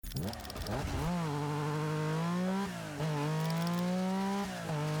Hey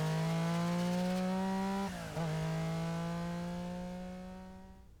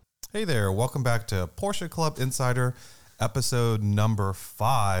there, welcome back to Porsche Club Insider, episode number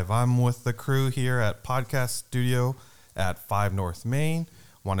 5. I'm with the crew here at Podcast Studio at 5 North Main.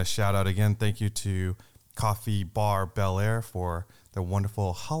 Want to shout out again, thank you to Coffee Bar Bel Air for the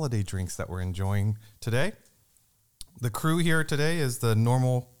wonderful holiday drinks that we're enjoying today. The crew here today is the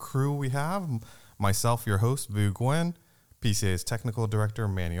normal crew we have. Myself, your host, Vu Nguyen, PCA's technical director,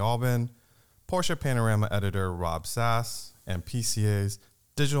 Manny, Porsche Panorama editor, Rob Sass, and PCA's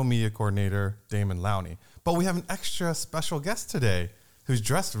digital media coordinator, Damon. But we have an extra special guest today who's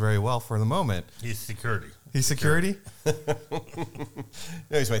dressed very well for the moment. He's security. He's security? No,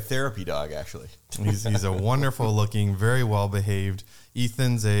 he's my therapy dog, actually. He's a wonderful looking, very well behaved.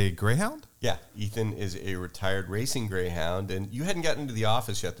 Ethan's a greyhound? Yeah, Ethan is a retired racing greyhound, and you hadn't gotten into the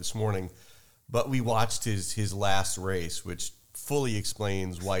office yet this morning, but we watched his last race, which fully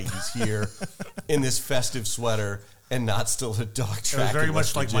explains why he's here in this festive sweater and not still a dog track. It was very in much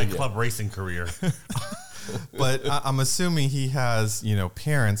West like Virginia. my club racing career. But I'm assuming he has,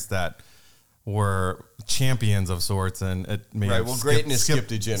 parents that were champions of sorts, and it may Right, have well, greatness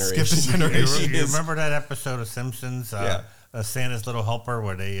skipped a generation. Skipped a generation. You remember that episode of Simpsons, Yeah. Santa's Little Helper,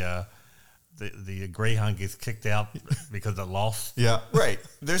 where the greyhound gets kicked out because it lost? Yeah. Right.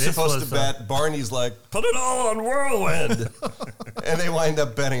 They're This supposed was, to bet. Barney's like, put it all on Whirlwind. And they wind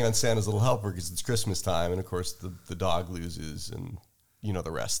up betting on Santa's Little Helper because it's Christmas time. And, of course, the dog loses, and you know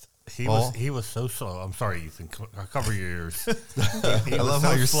the rest. He was so slow. I'm sorry, Ethan. Cover your ears. I love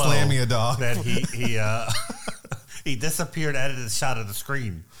how you're slamming a dog. That he disappeared out of the shot of the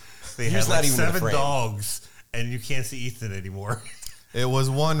screen. They He was had not even in the 7 frame. dogs, and you can't see Ethan anymore. It was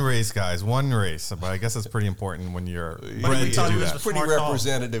one race, guys. One race. But I guess it's pretty important when you're ready to thought do he was that. Pretty Smart dog.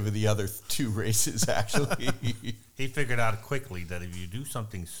 representative of the other 2 races, actually. He figured out quickly that if you do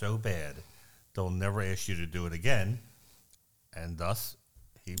something so bad, they'll never ask you to do it again, and thus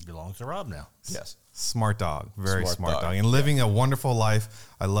he belongs to Rob now. Yes. Smart dog. Very Smart smart dog. dog. And living a wonderful life.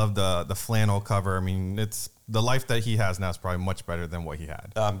 I love the flannel cover. I mean, it's the life that he has now is probably much better than what he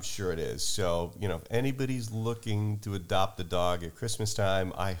had. I'm sure it is. So, if anybody's looking to adopt a dog at Christmas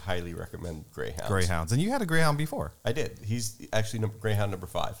time, I highly recommend greyhounds. Greyhounds. And you had a greyhound before. I did. He's actually greyhound number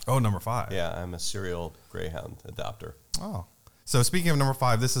 5. Oh, number 5. Yeah, I'm a serial greyhound adopter. Oh. So speaking of number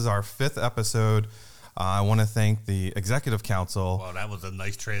 5, this is our 5th episode. I want to thank the Executive Council. Well, that was a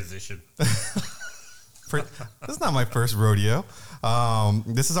nice transition. This is not my first rodeo.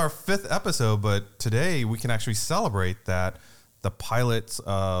 This is our 5th episode, but today we can actually celebrate that the pilots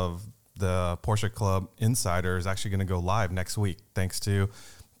of the Porsche Club Insider is actually going to go live next week, thanks to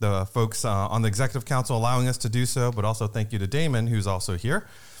the folks on the Executive Council allowing us to do so, but also thank you to Damon, who's also here.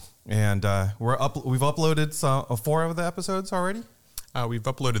 And we've uploaded 4 of the episodes already. We've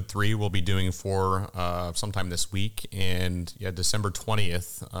uploaded 3. We'll be doing 4 sometime this week. And December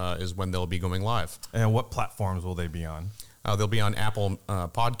 20th is when they'll be going live. And what platforms will they be on? They'll be on Apple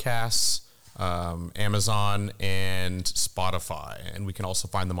Podcasts, Amazon, and Spotify. And we can also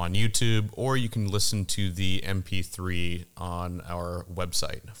find them on YouTube, or you can listen to the MP3 on our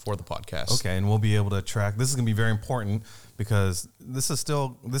website for the podcast. Okay, and we'll be able to track. This is going to be very important because this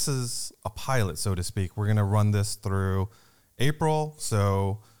is a pilot, so to speak. We're going to run this through April,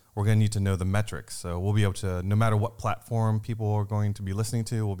 so we're going to need to know the metrics. So we'll be able to, no matter what platform people are going to be listening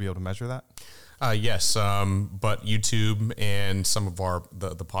to, we'll be able to measure that. Yes, but YouTube and some of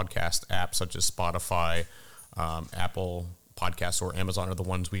the podcast apps such as Spotify, Apple Podcasts, or Amazon are the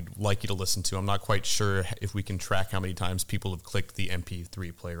ones we'd like you to listen to. I'm not quite sure if we can track how many times people have clicked the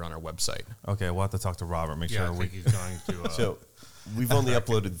MP3 player on our website. Okay, we'll have to talk to Robert, make I sure think he's going to... So we've only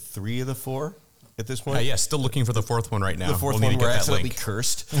uploaded 3 of the 4 at this point. Yeah, still looking for the 4th one right now. The 4th We'll need one to get we're that accidentally link.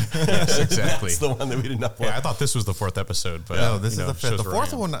 cursed. Yes, exactly. That's the one that we didn't upload. Yeah, I thought this was the 4th episode, but No, this is the 5th. shows The where I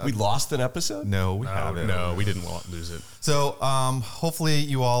 4th am. one, We lost an episode? no, we haven't. No, we didn't lose it. So hopefully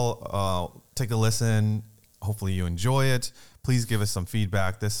you all take a listen. Hopefully you enjoy it. Please give us some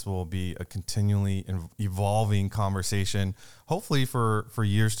feedback. This will be a continually evolving conversation, hopefully for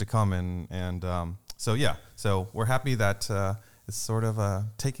years to come. And so we're happy that it's sort of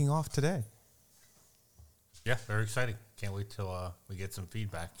taking off today. Yeah, very exciting. Can't wait till we get some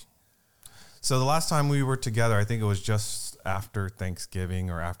feedback. So the last time we were together, I think it was just after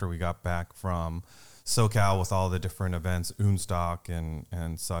Thanksgiving or after we got back from SoCal with all the different events, Unstock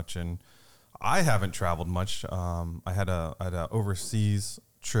and such. And I haven't traveled much. I had a overseas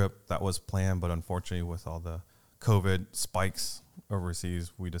trip that was planned, but unfortunately with all the COVID spikes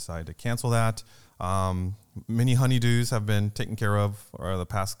overseas, we decided to cancel that. Many honeydews have been taken care of the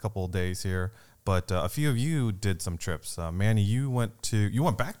past couple of days here, but a few of you did some trips. Manny, you went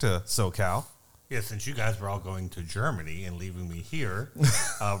back to SoCal. Yeah, since you guys were all going to Germany and leaving me here,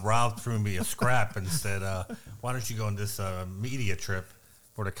 Rob threw me a scrap and said, why don't you go on this media trip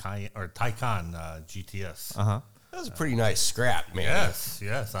for the Taycan GTS? Uh-huh. That was a pretty nice scrap, man.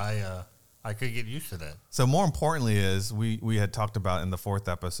 Yes, I could get used to that. So more importantly is we had talked about in the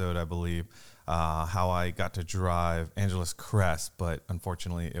 4th episode, I believe, how I got to drive Angeles Crest, but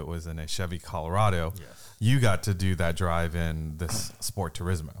unfortunately it was in a Chevy Colorado. Yes. You got to do that drive in this Sport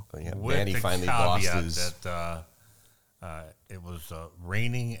Turismo. Yeah, With Manny the finally caveat lost his. that it was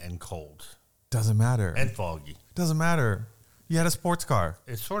raining and cold Doesn't matter. and foggy. Doesn't matter. You had a sports car.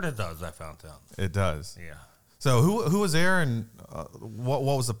 It sort of does, I found out. It does. Yeah. So who was there, and what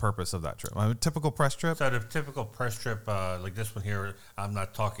was the purpose of that trip? A typical press trip? So the typical press trip, like this one here, I'm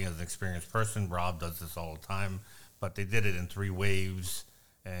not talking as an experienced person. Rob does this all the time, but they did it in 3 waves,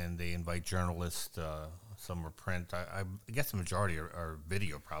 and they invite journalists. Some are print. I guess the majority are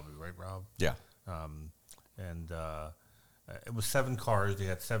video, probably, right, Rob? Yeah. It was 7 cars. They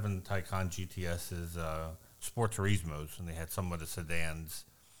had 7 Taycan GTSs, Sport Turismos, and they had some of the sedans.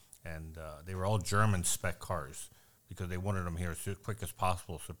 And they were all German spec cars because they wanted them here as quick as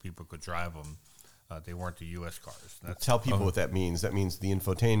possible so people could drive them. They weren't the U.S. cars. Tell people what that means. That means the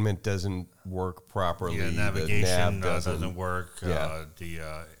infotainment doesn't work properly. Yeah, the navigation nav doesn't work. Yeah.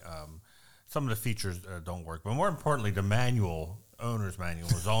 Some of the features don't work. But more importantly, the owner's manual,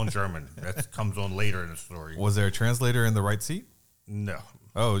 was all in German. That comes on later in the story. Was there a translator in the right seat? No.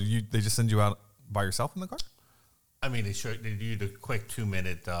 Oh, they just send you out by yourself in the car? I mean, they do the quick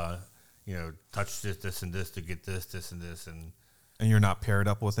 2-minute, touch this and this to get this and this. And you're not paired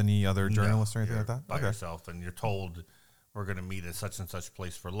up with any other journalists or anything you're like that? by yourself, and you're told we're going to meet at such and such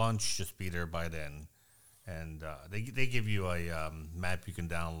place for lunch. Just be there by then. And they give you a map you can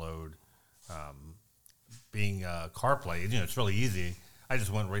download. Being CarPlay, it's really easy. I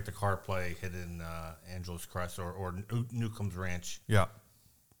just went right to CarPlay, hit in Angeles Crest or Newcomb's Ranch. Yeah.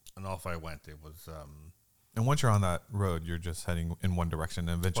 And off I went. It was... and once you're on that road, you're just heading in one direction,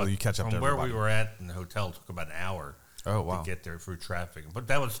 and eventually you catch up to everybody. From where we were at in the hotel, it took about an hour to get there through traffic. But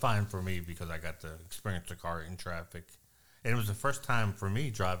that was fine for me because I got to experience the car in traffic. And it was the first time for me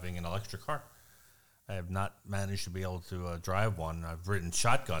driving an electric car. I have not managed to be able to drive one. I've ridden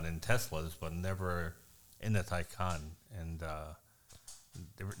shotgun in Teslas, but never in the Taycan. And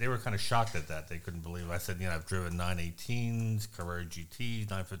they were kind of shocked at that. They couldn't believe it. I said, I've driven 918s, Carrera GTs,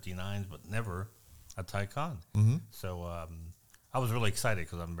 959s, but never a Taycan. Mm-hmm. So I was really excited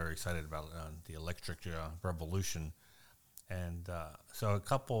because I'm very excited about the electric revolution. And so a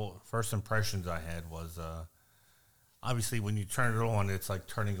couple first impressions I had was obviously when you turn it on, it's like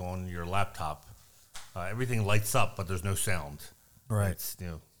turning on your laptop. Everything lights up, but there's no sound. Right.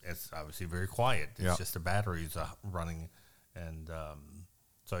 It's obviously very quiet. It's just the batteries running. And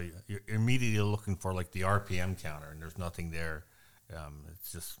so you're immediately looking for like the RPM counter, and there's nothing there.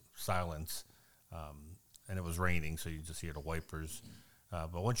 It's just silence. And it was raining, so you just hear the wipers.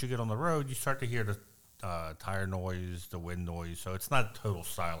 But once you get on the road, you start to hear the tire noise, the wind noise. So it's not total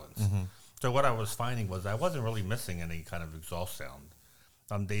silence. Mm-hmm. So what I was finding was I wasn't really missing any kind of exhaust sound.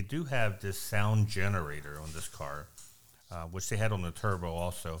 They do have this sound generator on this car, which they had on the turbo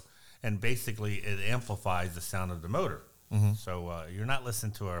also. And basically, it amplifies the sound of the motor. Mm-hmm. So you're not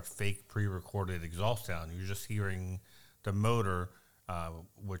listening to a fake pre-recorded exhaust sound. You're just hearing the motor,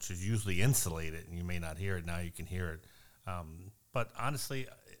 which is usually insulated, and you may not hear it. Now you can hear it. But honestly,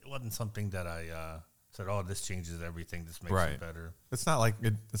 it wasn't something that I said, oh, this changes everything. This makes it better. It's not like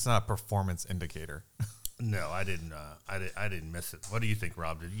it's not a performance indicator. No, I didn't. I didn't miss it. What do you think,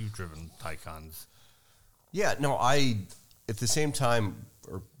 Rob? Did you've driven Taycans? Yeah, no, I at the same time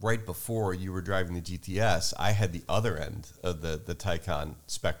or right before you were driving the GTS, I had the other end of the Taycan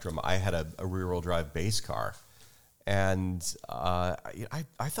spectrum. I had a rear-wheel drive base car, and I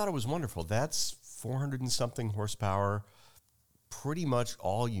thought it was wonderful. That's 400 and something horsepower, pretty much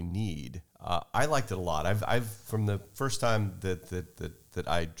all you need. I liked it a lot. I've from the first time that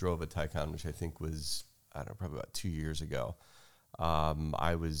I drove a Taycan, which I think was, I don't know, probably about 2 years ago.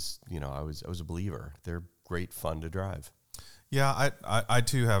 I was a believer. They're great fun to drive. Yeah, I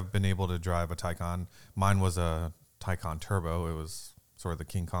too have been able to drive a Taycan. Mine was a Taycan Turbo. It was sort of the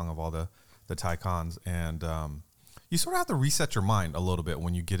King Kong of all the Taycans. And you sort of have to reset your mind a little bit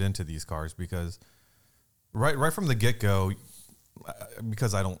when you get into these cars because right from the get-go,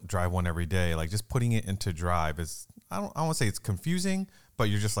 because I don't drive one every day, like just putting it into drive is, I don't want to say it's confusing, but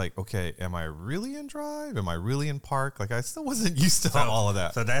you're just like, okay, am I really in drive? Am I really in park? Like, I still wasn't used to all of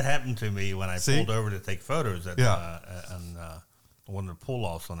that. So that happened to me when I pulled over to take photos at on one of the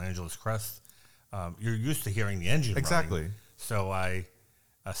pull-offs on Angeles Crest. You're used to hearing the engine running. So I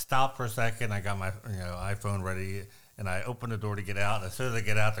stopped for a second. I got my iPhone ready, and I opened the door to get out. And as soon as I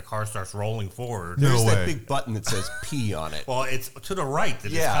get out, the car starts rolling forward. There's that big button that says P on it. Well, it's to the right.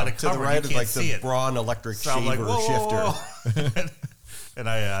 It's kind of to the right of like the Braun electric so shaver like, whoa, shifter. And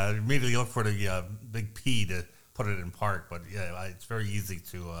I immediately looked for the big P to put it in park. But yeah, it's very easy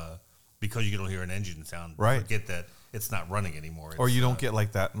to because you don't hear an engine sound. Right. Forget that it's not running anymore. Or you don't get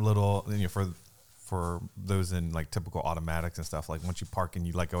like that little for those in like typical automatics and stuff, like once you park and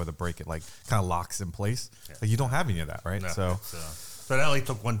you let go of the brake, it like kind of locks in place. Yeah. Like you don't have any of that, right? No, so that only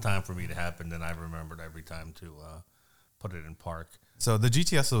took one time for me to happen, and I remembered every time to put it in park. So the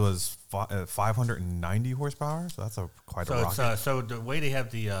GTS was 590 horsepower, so that's quite a rocket. So the way they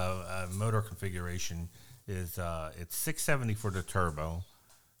have the motor configuration is it's 670 for the turbo,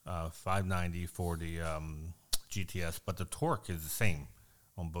 590 for the GTS, but the torque is the same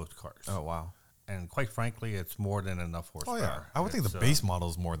on both cars. Oh, wow. And quite frankly, it's more than enough horsepower. Oh, yeah. I would think the base model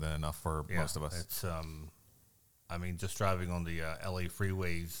is more than enough for most of us. It's, I mean, just driving on the LA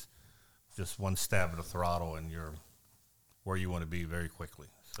freeways, just one stab of the throttle and you're where you want to be very quickly.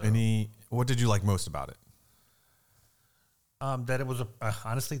 So, what did you like most about it? That it was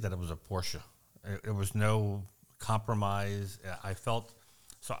honestly, that it was a Porsche. It was no compromise. I felt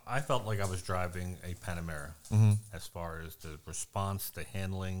like I was driving a Panamera as far as the response, the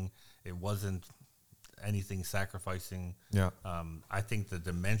handling. It wasn't anything sacrificing. Yeah. I think the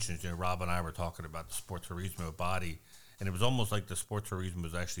dimensions, Rob and I were talking about the Sport Turismo body, and it was almost like the Sport Turismo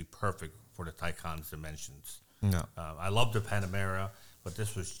was actually perfect for the Taycan's dimensions. No. I love the Panamera, but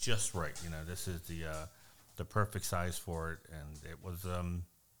this was just right. This is the perfect size for it, and it was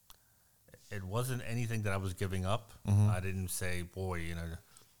it wasn't anything that I was giving up. I didn't say, boy,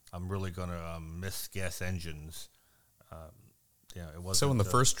 I'm really going to miss gas engines. It wasn't. So in the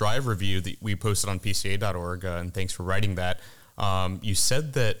first drive review that we posted on PCA.org, and thanks for writing that, you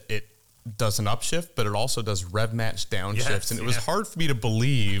said that it does an upshift, but it also does rev match downshifts. Yes, and it was hard for me to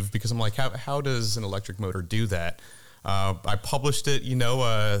believe because I'm like, how does an electric motor do that? I published it,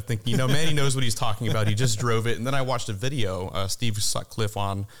 thinking, Manny knows what he's talking about. He just drove it. And then I watched a video, Steve Sutcliffe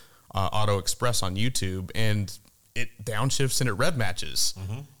on Auto Express on YouTube, and it downshifts and it rev matches.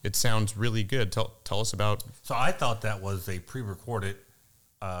 It sounds really good. Tell us about. So I thought that was a pre-recorded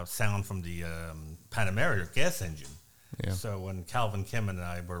sound from the Panamera gas engine. Yeah. So when Calvin Kim and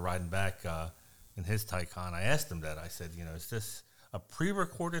I were riding back in his Taycan, I asked him that. I said, is this a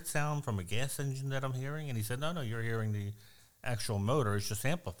pre-recorded sound from a gas engine that I'm hearing? And he said, no, you're hearing the actual motor. It's just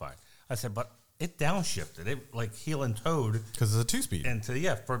amplified. I said, but it downshifted. It like heel and toed. Because it's a 2-speed. And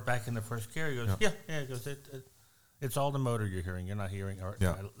for back in the first gear, he goes, yeah. He goes, it's all the motor you're hearing. You're not hearing,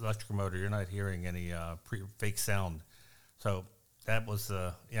 electric motor. You're not hearing any fake sound. So that was,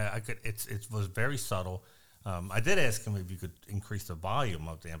 it was very subtle. I did ask him if you could increase the volume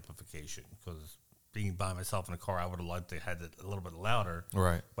of the amplification because being by myself in a car, I would have liked to have it a little bit louder.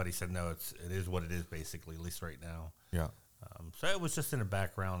 Right. But he said, no, it is what it is basically, at least right now. Yeah. So it was just in the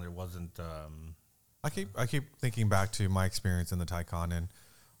background. It wasn't. I keep thinking back to my experience in the Taycan, and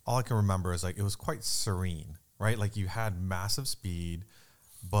all I can remember is like it was quite serene, right? Like you had massive speed,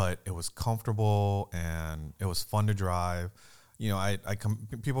 but it was comfortable and it was fun to drive.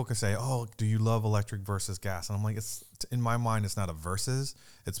 People could say, "Oh, do you love electric versus gas?" And I'm like, it's in my mind, it's not a versus.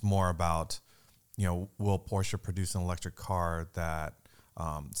 It's more about, will Porsche produce an electric car that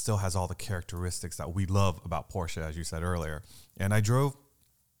still has all the characteristics that we love about Porsche, as you said earlier. And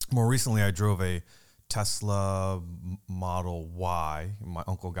more recently, I drove a Tesla Model Y. My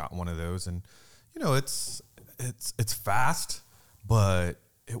uncle got one of those, and it's fast, but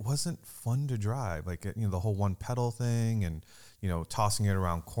it wasn't fun to drive. Like the whole one pedal thing, and tossing it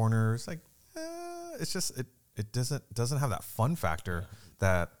around corners. Like it's just it doesn't have that fun factor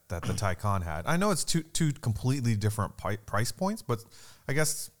that the Taycan had. I know it's two completely different price points, but I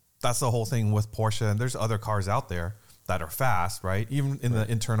guess that's the whole thing with Porsche. And there's other cars out there that are fast, right? Even in the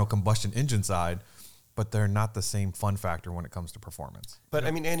internal combustion engine side, but they're not the same fun factor when it comes to performance. But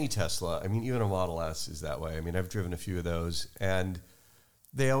I mean, any Tesla, even a Model S is that way. I mean, I've driven a few of those, and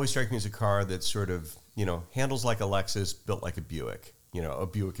they always strike me as a car that sort of, handles like a Lexus, built like a Buick, a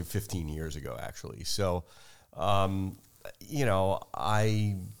Buick of 15 years ago, actually. So,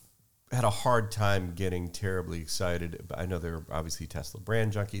 I had a hard time getting terribly excited. I know there are obviously Tesla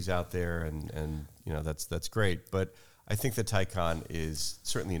brand junkies out there, and that's great. But I think the Taycan is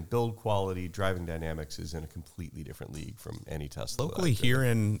certainly in build quality, driving dynamics is in a completely different league from any Tesla. Locally here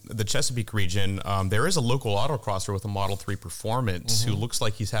in the Chesapeake region, there is a local autocrosser with a Model 3 Performance who looks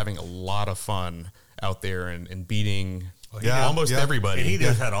like he's having a lot of fun out there and beating almost everybody. And he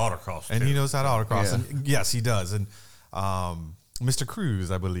knows how to autocross, and he knows how to autocross. And yes, he does. And Mr.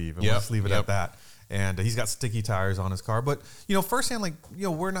 Cruz, I believe. And we'll just leave it at that. And he's got sticky tires on his car. But, firsthand,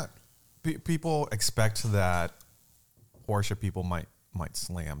 we're not... People expect that Porsche people might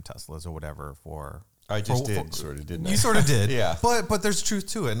slam Teslas or whatever for... I just did, sort of, didn't I? You sort of did. Yeah. But there's truth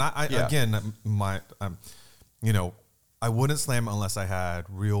to it. And again, I wouldn't slam it unless I had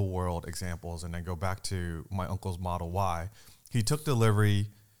real world examples. And then go back to my uncle's Model Y. He took delivery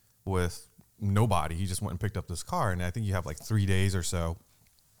with nobody. He just went and picked up this car. And I think you have like 3 days or so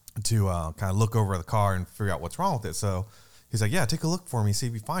to kind of look over the car and figure out what's wrong with it. So he's like, yeah, take a look for me, see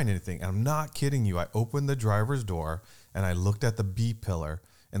if you find anything. And I'm not kidding you. I opened the driver's door and I looked at the B pillar,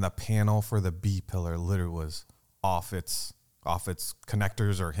 and the panel for the B pillar literally was off its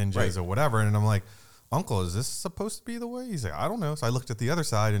connectors or hinges or whatever. And I'm like, Uncle, is this supposed to be the way? He's like, I don't know. So I looked at the other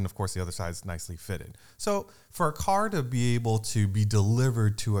side, and of course the other side's nicely fitted. So for a car to be able to be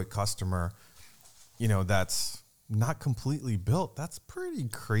delivered to a customer, that's not completely built, that's pretty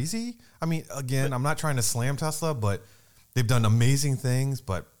crazy. I mean, again, I'm not trying to slam Tesla, but they've done amazing things,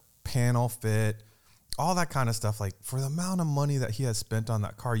 but panel fit, all that kind of stuff. Like, for the amount of money that he has spent on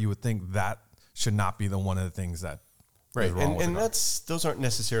that car, you would think that should not be one of the things that is wrong with it. Those aren't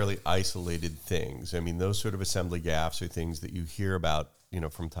necessarily isolated things. I mean, those sort of assembly gaffes are things that you hear about,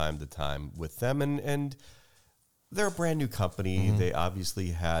 from time to time with them. And they're a brand new company. They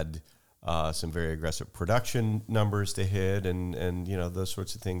obviously had some very aggressive production numbers to hit, and those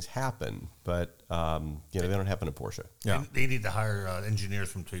sorts of things happen. But they don't happen at Porsche. Yeah, and they need to hire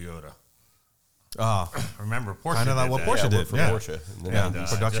engineers from Toyota. Remember, Porsche kind of like what Porsche did. Porsche. And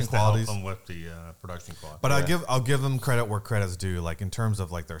production qualities. To help them with the production quality. But I'll give them credit where credit's due. Like in terms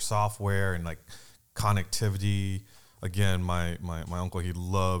of like their software and like connectivity. Again, my uncle, he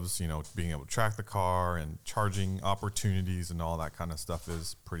loves being able to track the car, and charging opportunities and all that kind of stuff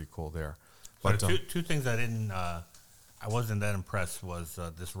is pretty cool there. But two things I wasn't that impressed was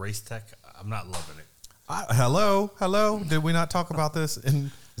this race tech. I'm not loving it. Hello. Did we not talk about this?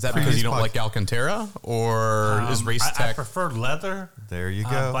 Is that because you don't like Alcantara, or is race tech? I prefer leather. There you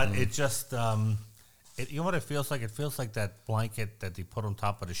go. But it just, you know what it feels like? It feels like that blanket that they put on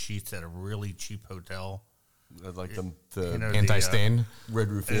top of the sheets at a really cheap hotel. Like the anti-stain, Red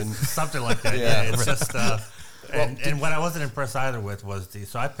Roof Inn, something like that. Yeah, it's just. And what I wasn't impressed either with was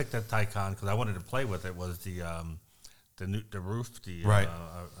so I picked that Taycan because I wanted to play with it. Was the roof? I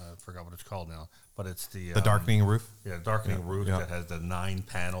forgot what it's called now, but it's the darkening roof. Yeah, darkening roof that has the 9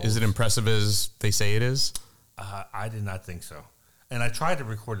 panels. Is it impressive as they say it is? I did not think so, and I tried to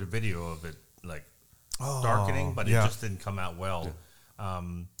record a video of it darkening, but it just didn't come out well. Yeah.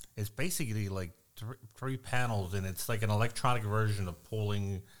 It's basically like 3 panels, and it's like an electronic version of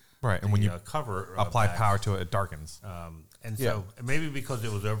pulling. Right, and when you cover apply back. Power to it, it darkens. So maybe because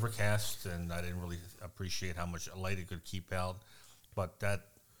it was overcast, and I didn't really appreciate how much light it could keep out. But that,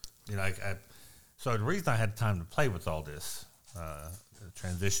 so the reason I had time to play with all this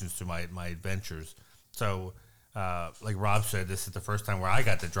transitions to my adventures. So, like Rob said, this is the first time where I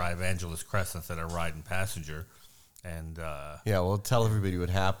got to drive Angeles Crest instead of riding passenger. And tell everybody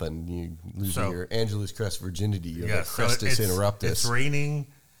what happened. You losing your Angeles Crest virginity. You let Crestus interrupt us. It's raining.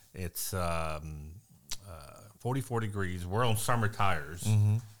 It's 44 degrees. We're on summer tires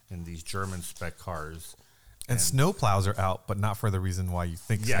in these German spec cars. And snowplows are out, but not for the reason why you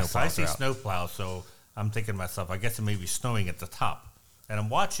think snowplows are out. Yes, I see snowplows, so I'm thinking to myself, I guess it may be snowing at the top. And I'm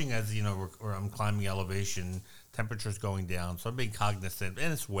watching as, where I'm climbing elevation, temperature's going down, so I'm being cognizant,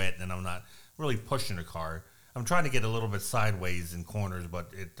 and it's wet, and I'm not really pushing the car. I'm trying to get a little bit sideways in corners,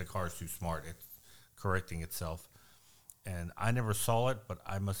 but the car's too smart. It's correcting itself. And I never saw it, but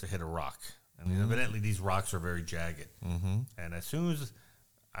I must have hit a rock. And evidently these rocks are very jagged. And as soon as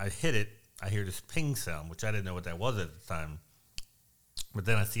I hit it, I hear this ping sound, which I didn't know what that was at the time. But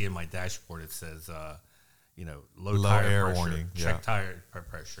then I see in my dashboard it says, low tire air pressure, warning. check tire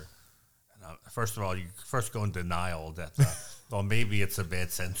pressure. And first of all, you first go in denial that, well, maybe it's a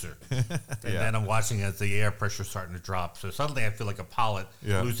bad sensor. And then I'm watching as the air pressure starting to drop. So suddenly I feel like a pilot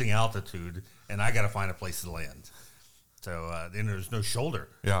losing altitude, and I got to find a place to land. So then there's no shoulder.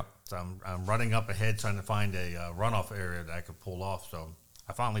 Yeah. So I'm running up ahead trying to find a runoff area that I could pull off. So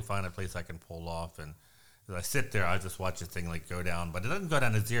I finally find a place I can pull off. And as I sit there, I just watch the thing go down. But it doesn't go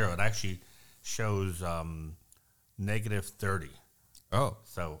down to 0. It actually shows -30. Oh.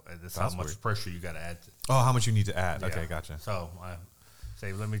 So that's how much pressure you got to add. How much you need to add. Yeah. Okay, gotcha. So I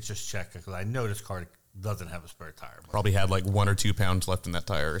say, let me just check, because I know this car doesn't have a spare tire. Probably had like 1 or 2 pounds left in that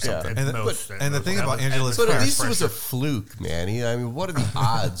tire or something. And the thing about Angela's but car, at least it was a fluke, Manny. I mean, what are the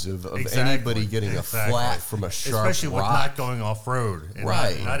odds of anybody getting a flat from a sharp especially rock? with not going off road, and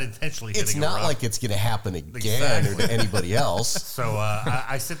right? Not intentionally. Hitting it's not like it's going to happen again or to anybody else. So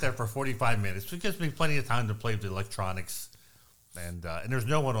I sit there for 45 minutes. It gives me plenty of time to play with the electronics. And there's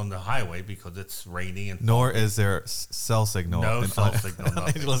no one on the highway because it's rainy and nor foggy. is there cell signal. No cell signal.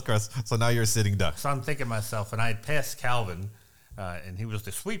 Angela's car. So now you're sitting duck. So I'm thinking to myself, and I had passed Calvin, and he was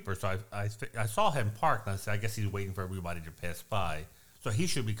the sweeper. So I saw him parked, and I said, I guess he's waiting for everybody to pass by. So he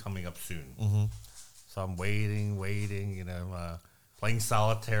should be coming up soon. Mm-hmm. So I'm waiting, playing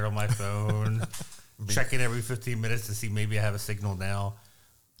solitaire on my phone, checking every 15 minutes to see maybe I have a signal now.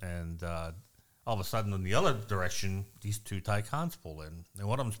 And all of a sudden, in the other direction, these 2 Taycans pull in. And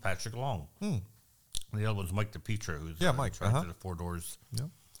one of them's Patrick Long. And the other one's Mike DePietro, who's Mike, trying to the 4 doors. Yeah.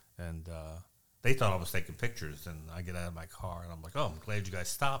 And they thought I was taking pictures. And I get out of my car, and I'm like, I'm glad you guys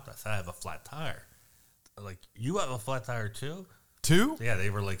stopped. I said, I have a flat tire. They're like, you have a flat tire too? 2? Yeah, they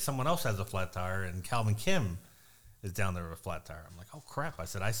were like, someone else has a flat tire, and Calvin Kim is down there with a flat tire. I'm like, oh, crap. I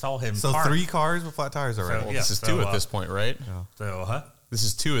said, I saw him park. 3 cars with flat tires already? Well, this is 2 at this point, right? Yeah. So, This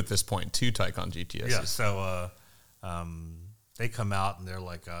is 2 at this point, 2 Taycan GTSs. Yeah, so they come out and they're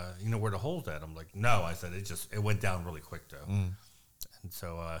like, you know where the hole's at? I'm like, no. I said, it went down really quick, though. And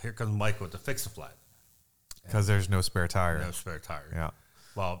so here comes Mike with the fix-a-flat. Because there's no spare tire. No spare tire. Yeah.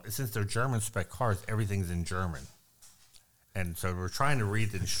 Well, since they're German spec cars, everything's in German. And so we're trying to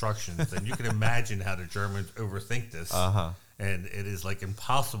read the instructions, and you can imagine how the Germans overthink this. And it is like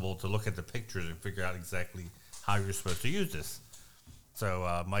impossible to look at the pictures and figure out exactly how you're supposed to use this.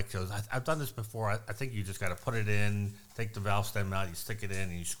 So Mike goes, I've done this before. I think you just got to put it in, take the valve stem out, you stick it in,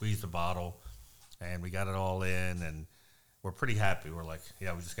 and you squeeze the bottle. And we got it all in, and we're pretty happy. We're like,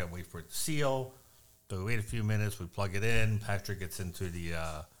 yeah, we just got to wait for it to seal. So we wait a few minutes, we plug it in. Patrick gets into the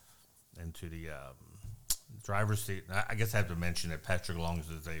driver's seat. I guess I have to mention that Patrick Longs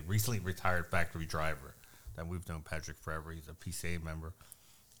is a recently retired factory driver. That we've known Patrick forever. He's a PCA member,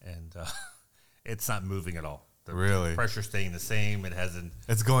 and it's not moving at all. The pressure's staying the same. It hasn't.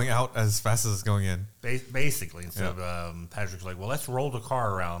 It's going out as fast as it's going in. Basically, and so Patrick's like, well, let's roll the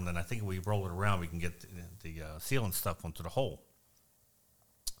car around, and I think if we roll it around, we can get the sealant stuff onto the hole.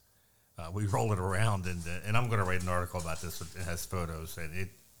 We roll it around, and I'm going to write an article about this. It has photos, and it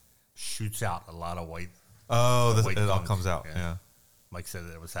shoots out a lot of white. It all comes out. Yeah. Mike said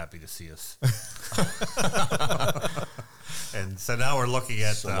that it was happy to see us. And so now we're looking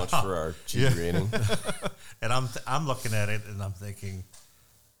at so much for our G rating. And I'm looking at it, and I'm thinking,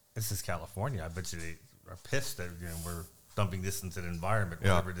 this is California. I bet you they are pissed that we're dumping this into the environment,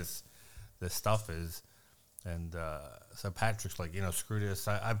 whatever this stuff is. And so Patrick's like, screw this.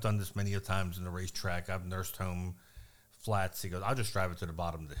 I've done this many a times in the racetrack. I've nursed home flats. He goes, I'll just drive it to the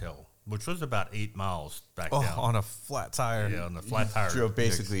bottom of the hill, which was about 8 miles back down. On a flat tire. Yeah, on the flat tire. Drove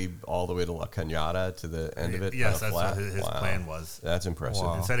basically all the way to La Cañada to the end of it. Yes, that's what his plan was. That's impressive.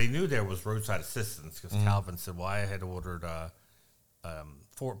 And said he knew there was roadside assistance because Calvin said, well, I had ordered,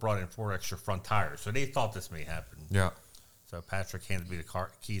 brought in 4 extra front tires. So they thought this may happen. Yeah. So Patrick handed me the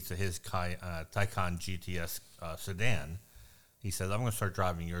keys to his Taycan GTS sedan. He says, I'm going to start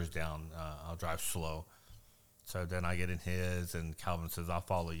driving yours down. I'll drive slow. So then I get in his, and Calvin says, I'll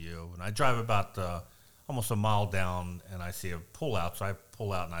follow you. And I drive about almost a mile down, and I see a pull-out. So I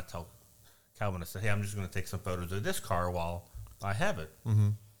pull out, and I tell Calvin, I said, hey, I'm just going to take some photos of this car while I have it. Mm-hmm.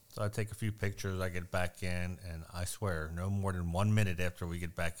 So I take a few pictures. I get back in, and I swear, no more than 1 minute after we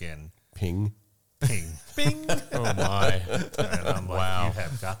get back in. Ping. Bing. Oh, my. And I'm like, wow. You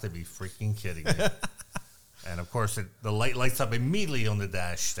have got to be freaking kidding me. And, of course, the light lights up immediately on the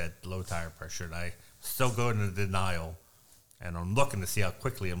dash, that low tire pressure, and I still go into denial, and I'm looking to see how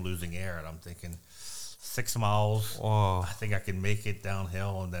quickly I'm losing air, and I'm thinking 6 miles. Whoa. I think I can make it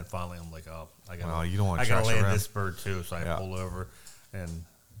downhill, and then finally I'm like, I gotta land this bird too. So I pull over and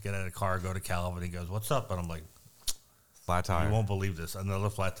get out of the car, go to Calvin. He goes, "What's up?" And I'm like, flat tire. You won't believe this. Another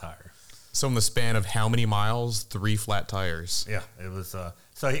flat tire. So in the span of how many miles? 3 flat tires. Yeah, it was.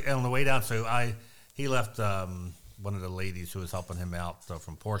 On the way down, he left. One of the ladies who was helping him out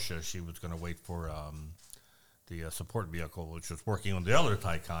from Porsche, she was going to wait for the support vehicle, which was working on the other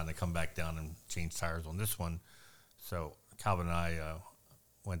Taycan, to come back down and change tires on this one. So Calvin and I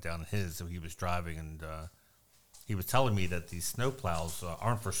went down in his, so he was driving, and he was telling me that these snow plows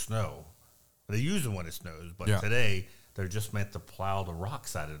aren't for snow. They use them when it snows, but today they're just meant to plow the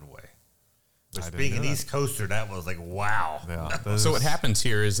rocks out of the way. But being an East Coaster, that was like, wow. Yeah, so what happens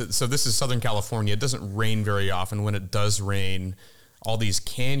here is that, so this is Southern California. It doesn't rain very often. When it does rain, all these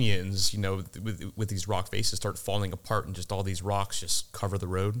canyons, with these rock faces start falling apart, and just all these rocks just cover the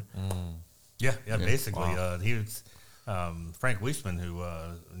road. Yeah, basically. Wow. He was Frank Weisman, who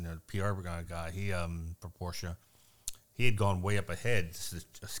PR guy. He for Porsche, he had gone way up ahead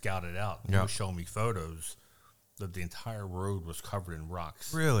to scout it out. He was showing me photos that the entire road was covered in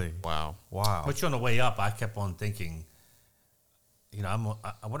rocks. Really? Wow. But on the way up, I kept on thinking, I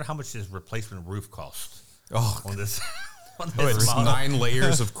wonder how much this replacement roof cost. On this. It's model. 9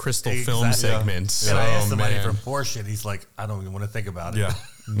 layers of crystal film segments. And I asked somebody from Porsche, and he's like, I don't even want to think about it. Yeah.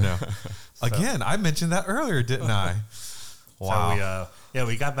 No. Again, I mentioned that earlier, didn't I? Wow. So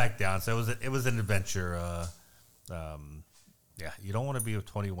we got back down. So it was an adventure. You don't want to be with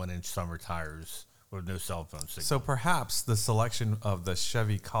 21-inch summer tires with no cell phone signal. So perhaps the selection of the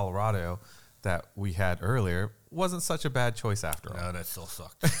Chevy Colorado that we had earlier wasn't such a bad choice after all. No, that still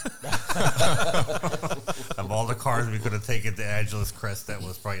sucked. Of all the cars we could have taken to Angeles Crest, that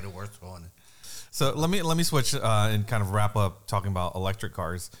was probably the worst one. So let me switch and kind of wrap up talking about electric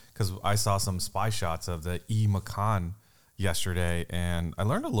cars, because I saw some spy shots of the e-Macan yesterday, and I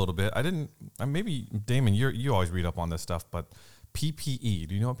learned a little bit. Maybe Damon, you always read up on this stuff, but PPE.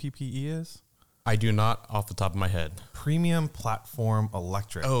 Do you know what PPE is? I do not off the top of my head. Premium Platform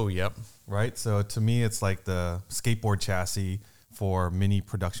Electric. Oh, yep. Right? So to me, it's like the skateboard chassis for mini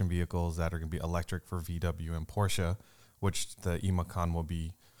production vehicles that are going to be electric for VW and Porsche, which the e-Macan will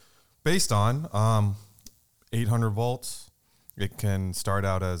be based on. 800 volts. It can start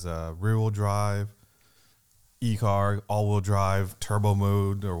out as a rear-wheel drive, e-car, all-wheel drive, turbo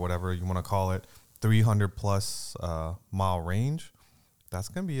mode, or whatever you want to call it. 300 plus mile range. That's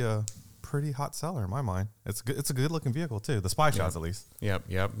going to be a pretty hot seller in my mind. It's a good looking vehicle too. The spy shots, at least. Yep.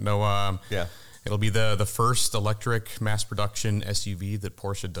 No, it'll be the first electric mass production SUV that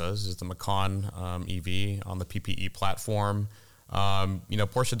Porsche does, is the Macan EV on the PPE platform.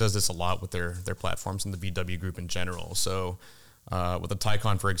 Porsche does this a lot with their platforms and the VW group in general. So with the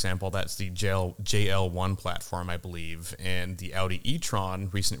Taycan, for example, that's the JL1 platform, I believe, and the Audi e-tron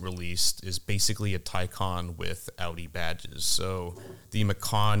recently released is basically a Taycan with Audi badges. So the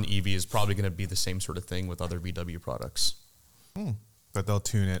Macan EV is probably going to be the same sort of thing with other VW products. But they'll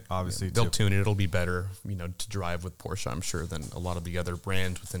tune it, obviously. They'll tune it. It'll be better, to drive with Porsche, I'm sure, than a lot of the other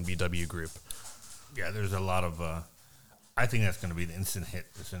brands within VW Group. Yeah, there's a lot of. I think that's going to be the instant hit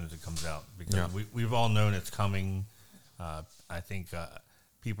as soon as it comes out, because we've all known it's coming. I think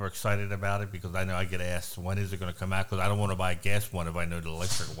people are excited about it, because I know I get asked, when is it going to come out? Because I don't want to buy a gas one if I know the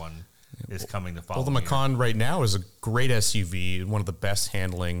electric one is coming to follow. Well, the Macan right now is a great SUV, one of the best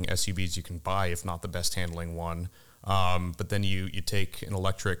handling SUVs you can buy, if not the best handling one. But then you take an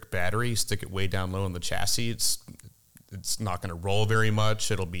electric battery, stick it way down low in the chassis. It's not going to roll very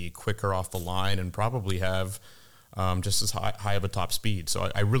much. It'll be quicker off the line and probably have just as high of a top speed.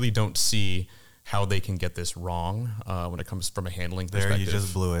 So I really don't see how they can get this wrong when it comes from a handling perspective. You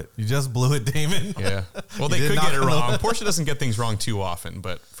just blew it. You just blew it, Damon. Yeah. Well, they could get it wrong. Porsche doesn't get things wrong too often,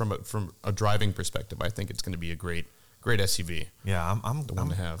 but from a driving perspective, I think it's going to be a great SUV. Yeah, I'm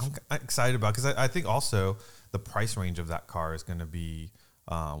excited about, because I think also the price range of that car is going to be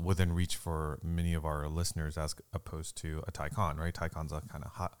within reach for many of our listeners, as opposed to a Taycan, right? Taycan's a kind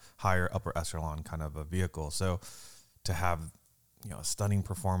of higher upper echelon kind of a vehicle. So to have a stunning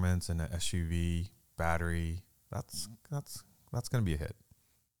performance and an SUV battery, that's going to be a hit.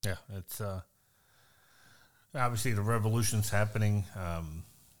 Yeah, it's obviously the revolution's happening.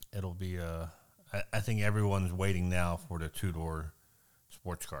 It'll be I think everyone's waiting now for the 2-door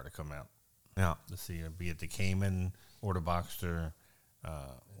sports car to come out. Yeah, to see it, be it the Cayman or the Boxster.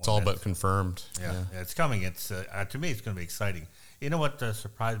 It's all but confirmed. Yeah, it's coming. It's to me, it's going to be exciting. You know what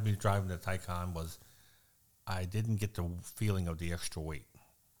surprised me driving the Taycan was, I didn't get the feeling of the extra weight.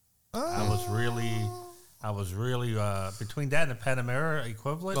 I was really between that and the Panamera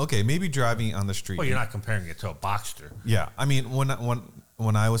equivalent. Okay, maybe driving on the street. Well, you're not comparing it to a Boxster. Yeah, I mean,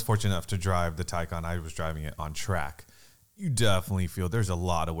 when I was fortunate enough to drive the Taycan, I was driving it on track. You definitely feel there's a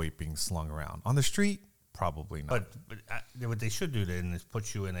lot of weight being slung around. On the street, probably not. But what they should do then is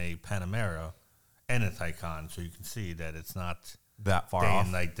put you in a Panamera and a Taycan, so you can see that it's not that far day off.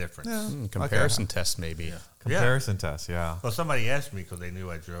 and night difference. Yeah. Comparison test, maybe. Yeah. Comparison test, yeah. Well, somebody asked me, because they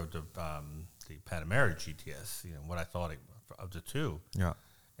knew I drove the Panamera GTS, what I thought of the two. Yeah.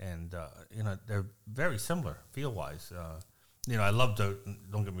 And, they're very similar feel-wise. I love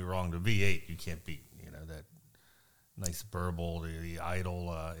don't get me wrong, the V8 you can't beat. That nice burble, the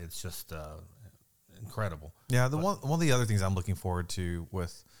idle, it's just incredible. Yeah, one of the other things I'm looking forward to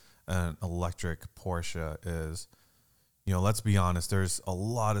with an electric Porsche is, let's be honest, there's a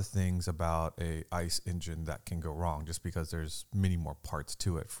lot of things about a ICE engine that can go wrong just because there's many more parts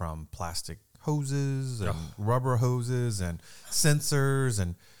to it, from plastic hoses and rubber hoses and sensors.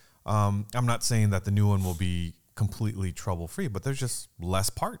 And I'm not saying that the new one will be completely trouble-free, but there's just less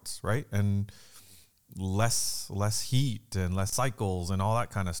parts, right? And less heat and less cycles and all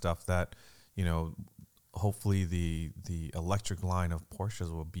that kind of stuff that, hopefully the electric line of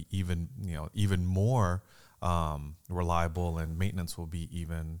Porsches will be even more reliable, and maintenance will be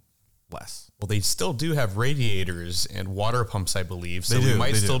even less. Well, they still do have radiators and water pumps, I believe. So we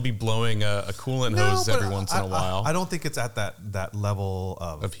might still be blowing a coolant hose every once in a while. I don't think it's at that level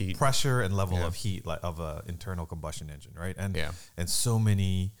of heat, pressure and level of heat of an internal combustion engine, right? And so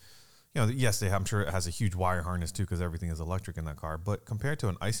many, yes, I'm sure it has a huge wire harness too, because everything is electric in that car. But compared to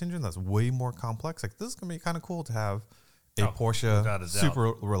an ICE engine that's way more complex, like this is gonna be kind of cool to have a Porsche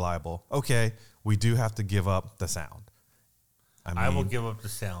super reliable. Okay, we do have to give up the sound. I will give up the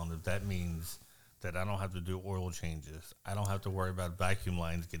sound if that means that I don't have to do oil changes. I don't have to worry about vacuum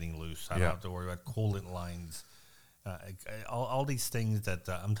lines getting loose. I don't have to worry about coolant lines. All these things that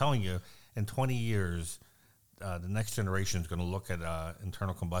I'm telling you, in 20 years, the next generation is going to look at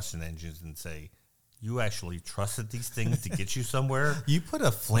internal combustion engines and say, you actually trusted these things to get you somewhere? You put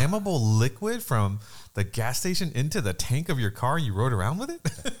a flammable liquid from the gas station into the tank of your car, you rode around with it?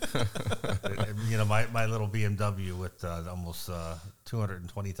 My little BMW with almost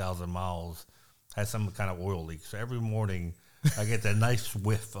 220,000 miles has some kind of oil leak. So every morning I get that nice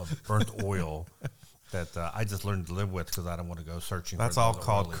whiff of burnt oil that I just learned to live with because I don't want to go searching. That's all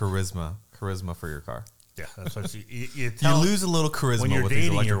called charisma for your car. Yeah, that's what you you lose a little charisma when you're with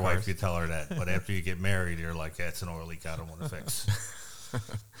dating these your cars. wife. You tell her that, but after you get married, you're like, "That's an oil leak I don't want to fix."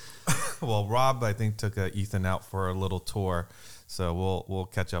 Well, Rob, I think, took Ethan out for a little tour, so we'll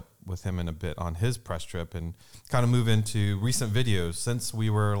catch up with him in a bit on his press trip and kind of move into recent videos. Since we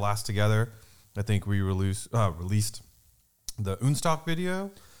were last together, I think we released the Unstock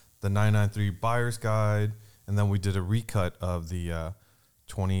video, the 993 Buyer's Guide, and then we did a recut of the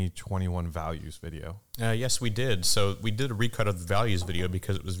 2021 Values video. Yes, we did. So we did a recut of the Values video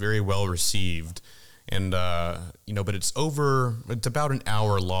because it was very well received. And, but it's about an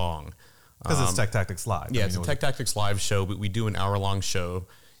hour long. Because it's Tech Tactics Live. Yeah, it's a Tech Tactics Live show, but we do an hour-long show.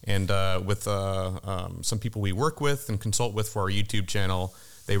 And with some people we work with and consult with for our YouTube channel,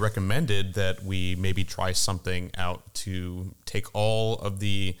 they recommended that we maybe try something out to take all of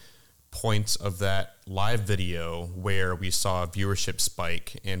the points of that live video where we saw a viewership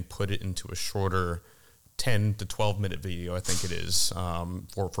spike and put it into a shorter 10 to 12 minute video, I think it is,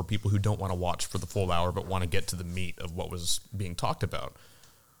 for people who don't want to watch for the full hour but want to get to the meat of what was being talked about.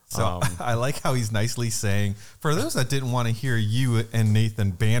 So I like how he's nicely saying, for those that didn't want to hear you and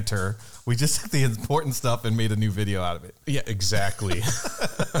Nathan banter, we just took the important stuff and made a new video out of it. Yeah, exactly.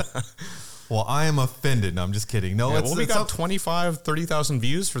 Well, I am offended. No, I'm just kidding. No, we got 30,000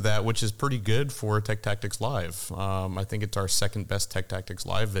 views for that, which is pretty good for Tech Tactics Live. I think it's our second best Tech Tactics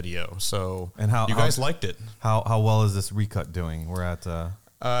Live video. So, and you guys liked it. How well is this recut doing? We're at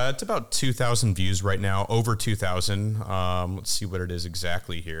it's about 2,000 views right now, over 2,000. Let's see what it is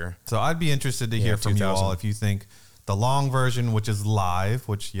exactly here. So I'd be interested to hear from you all if you think the long version, which is live,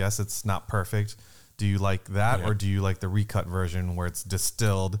 which yes, it's not perfect. Do you like that, or do you like the recut version where it's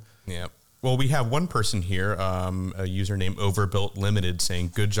distilled? Yeah. Well, we have one person here, a user named Overbuilt Limited,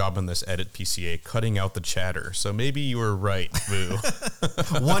 saying, "Good job on this edit, PCA, cutting out the chatter." So maybe you were right, Boo.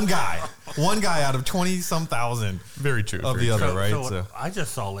 One guy out of 20-some thousand. Very true. Of the other, right? So I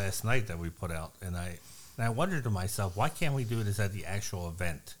just saw last night that we put out, and I wondered to myself, why can't we do this at the actual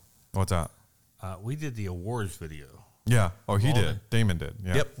event? What's that? We did the awards video. Yeah. Oh, he did. Damon did.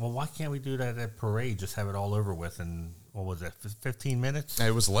 Yeah. Yep. Well, why can't we do that at parade? Just have it all over with in, what was it, 15 minutes?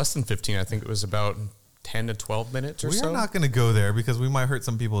 It was less than 15. I think it was about 10 to 12 minutes or so. We're not going to go there because we might hurt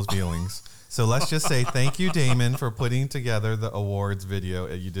some people's feelings. So let's just say thank you, Damon, for putting together the awards video.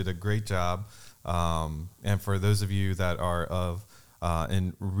 You did a great job. And for those of you that are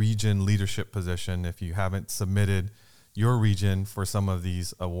in region leadership position, if you haven't submitted your region for some of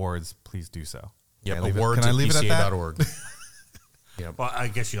these awards, please do so. Yeah, awards at PCA.org. Yeah. Well, I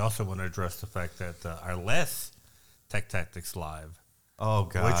guess you also want to address the fact that our last Tech Tactics Live,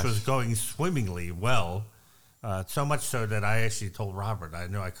 which was going swimmingly well, so much so that I actually told Robert, I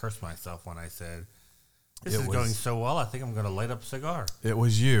know I cursed myself when I said, this is going so well, I think I'm going to light up a cigar. It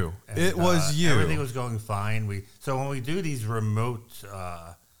was you. And, everything was going fine. So when we do these remote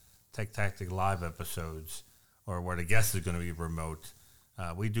Tech Tactic Live episodes, or where the guest is going to be remote,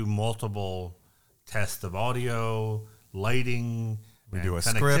 we do multiple tests of audio, lighting, We do a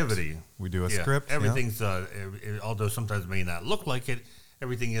script. We do a script. Everything's, although sometimes it may not look like it,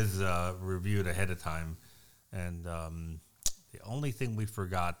 everything is reviewed ahead of time. And the only thing we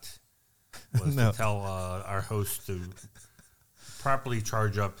forgot was to tell our host to properly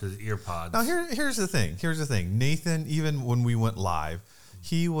charge up his ear pods. Now, here's the thing. Nathan, even when we went live,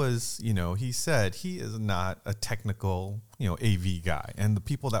 he was, he said he is not a technical, AV guy. And the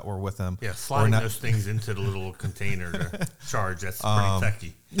people that were with him. Yeah, sliding those things into the little container to charge, that's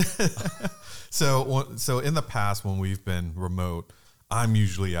pretty techie. So in the past, when we've been remote, I'm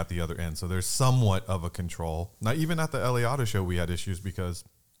usually at the other end. So there's somewhat of a control. Now, even at the LA Auto Show, we had issues because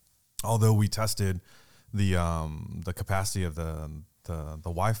although we tested the capacity of the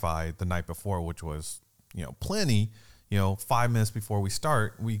Wi-Fi the night before, which was, plenty, 5 minutes before we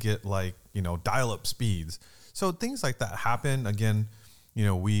start, we get dial-up speeds. So things like that happen. Again,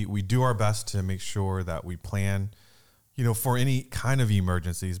 we do our best to make sure that we plan, for any kind of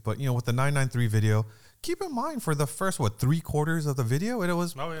emergencies. But, with the 993 video, keep in mind for the first, 3/4 of the video, it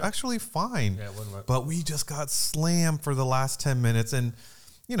was actually fine. Yeah, but we just got slammed for the last 10 minutes. And,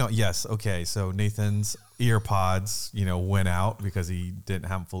 yes, okay, so Nathan's ear pods, went out because he didn't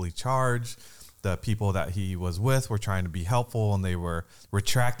have them fully charged. The people that he was with were trying to be helpful, and they were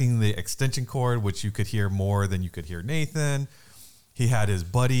retracting the extension cord, which you could hear more than you could hear Nathan. He had his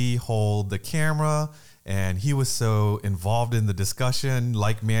buddy hold the camera, and he was so involved in the discussion,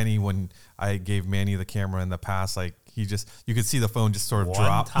 like Manny, when I gave Manny the camera in the past, you could see the phone just sort of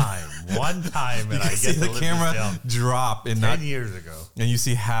drop. One time, and I see the camera drop. 10 years ago. And you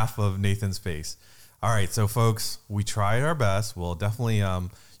see half of Nathan's face. All right, so folks, we tried our best. We'll definitely,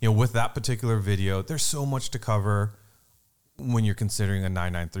 with that particular video, there's so much to cover when you're considering a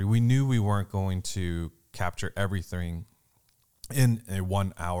 993. We knew we weren't going to capture everything in a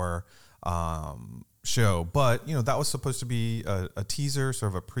 1 hour show, but that was supposed to be a teaser,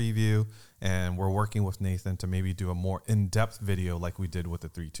 sort of a preview, and we're working with Nathan to maybe do a more in-depth video like we did with the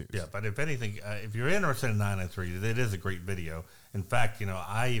 3.2s. Yeah, but if anything, if you're interested in 993, it is a great video. In fact,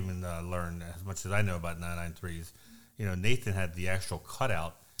 I even learned, as much as I know about 993s, Nathan had the actual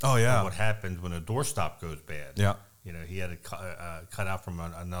cutout. Oh yeah, of what happens when a doorstop goes bad. Yeah, he had it cut out from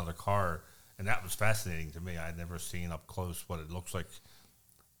another car, and that was fascinating to me. I'd never seen up close what it looks like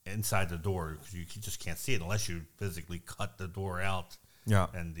inside the door, because you just can't see it unless you physically cut the door out. Yeah,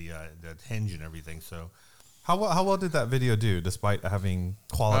 and the hinge and everything. So, how well did that video do, despite having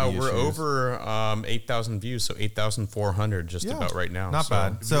quality issues? We're over 8,000 views, so 8,400 just about right now. Not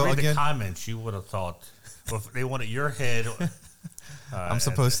bad. If you read the comments, you would have thought, well, if they wanted your head. I'm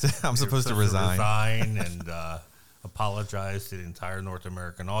supposed to resign and apologize to the entire North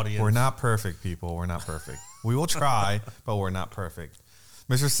American audience. We're not perfect, people. We're not perfect. We will try, but we're not perfect.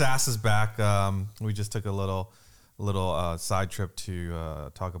 Mr. Sass is back. We just took a little side trip to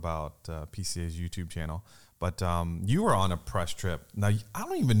talk about PCA's YouTube channel. But you were on a press trip. Now, I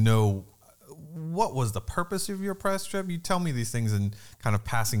don't even know what was the purpose of your press trip. You tell me these things and kind of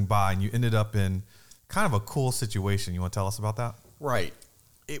passing by, and you ended up in kind of a cool situation. You want to tell us about that? Right.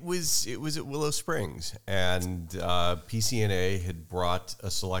 It was at Willow Springs, and PCNA had brought a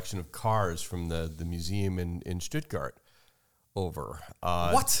selection of cars from the museum in Stuttgart over.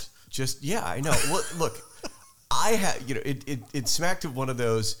 What? I know. Well, look, I had, it smacked of one of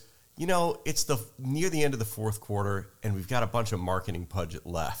those, it's near the end of the fourth quarter, and we've got a bunch of marketing budget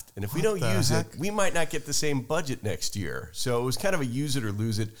left. And if we don't use it, we might not get the same budget next year. So it was kind of a use it or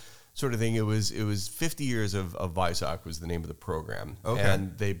lose it sort of thing. It was 50 years of Weissach was the name of the program. Okay.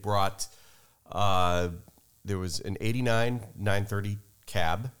 And they brought, there was an 89 930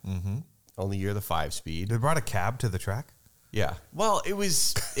 cab, only year the 5-speed. They brought a cab to the track? Yeah. Well,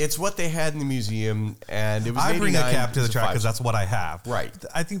 it's what they had in the museum, and it was I bring a cab to the track because that's what I have. Right.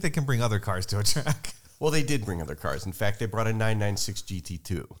 I think they can bring other cars to a track. Well, they did bring other cars. In fact, they brought a 996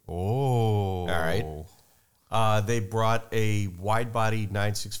 GT2. Oh. All right. They brought a wide-body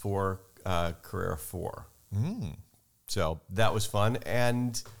 964 Carrera 4. So that was fun.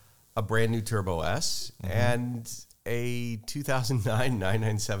 And a brand-new Turbo S. And a 2009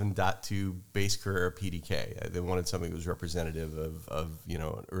 997.2 base Carrera PDK. They wanted something that was representative of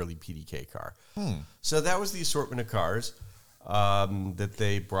an early PDK car. So that was the assortment of cars that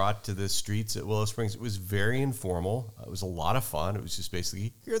they brought to the streets at Willow Springs. It was very informal. It was a lot of fun. It was just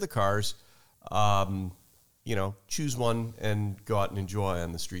basically, here are the cars. Choose one and go out and enjoy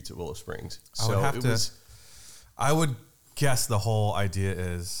on the streets at Willow Springs. I would guess the whole idea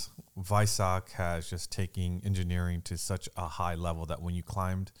is Weissach has just taken engineering to such a high level that when you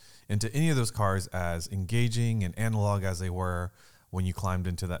climbed into any of those cars, as engaging and analog as they were, when you climbed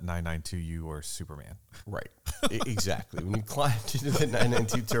into that 992, you were Superman. Right. Exactly. When you climbed into the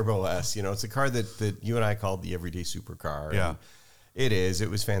 992 Turbo S, it's a car that you and I called the everyday supercar. Yeah. And it is. It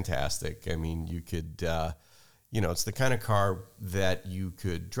was fantastic. I mean, you could, it's the kind of car that you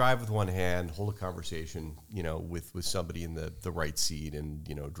could drive with one hand, hold a conversation, with somebody in the right seat and,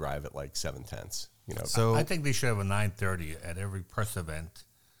 drive at like 7/10. So I think they should have a 930 at every press event,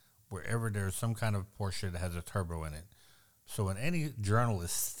 wherever there's some kind of Porsche that has a turbo in it. So when any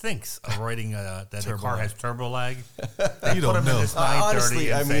journalist thinks of writing that the car has turbo lag, they you don't know.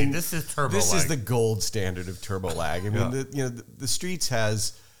 Honestly, I mean, this is turbo this lag. Is the gold standard of turbo lag. I mean, the streets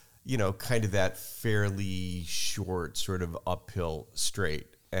has, kind of that fairly short sort of uphill straight,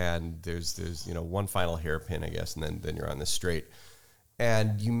 and there's one final hairpin, I guess, and then you're on the straight,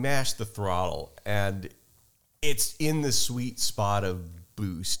 and you mash the throttle, and it's in the sweet spot of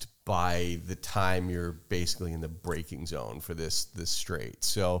boost by the time you're basically in the braking zone for this straight.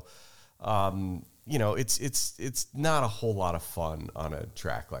 So, it's not a whole lot of fun on a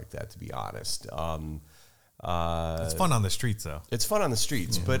track like that, to be honest. It's fun on the streets, though. It's fun on the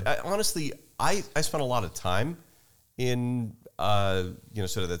streets, but honestly, I spent a lot of time in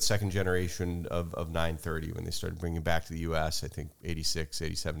sort of that second generation of 930 when they started bringing it back to the U.S. I think 86,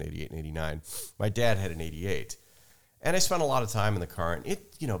 87, 88, and 89. My dad had an 88. And I spent a lot of time in the car, and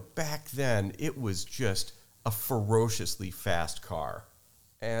it, back then, it was just a ferociously fast car.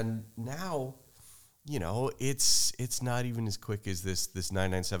 And now, it's not even as quick as this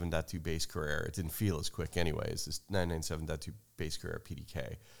 997.2 base Carrera. It didn't feel as quick anyway as this 997.2 base Carrera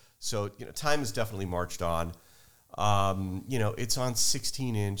PDK. So, time has definitely marched on. It's on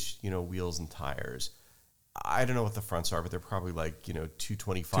 16-inch, wheels and tires. I don't know what the fronts are, but they're probably like,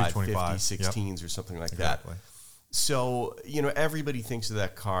 225, 50, 16s or something like that. So, everybody thinks of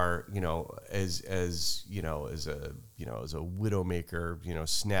that car, as a widowmaker,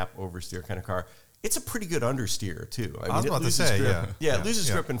 snap oversteer kind of car. It's a pretty good understeer too. I was about to say, grip. It loses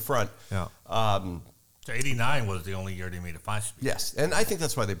grip in front. Yeah. So 89 was the only year they made a 5-speed. Yes, and I think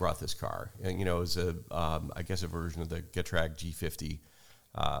that's why they brought this car. And, it was I guess a version of the Getrag G50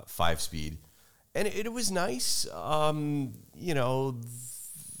 5-speed. And it was nice. The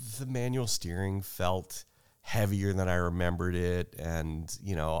manual steering felt heavier than I remembered it, and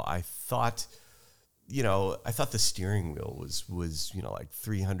I thought the steering wheel was like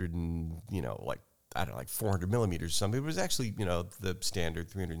 300 and like 400 millimeters or something. It was actually the standard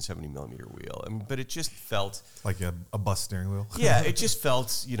 370 millimeter wheel, but it just felt like a bus steering wheel. Yeah, it just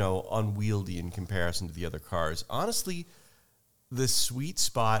felt unwieldy in comparison to the other cars. Honestly, the sweet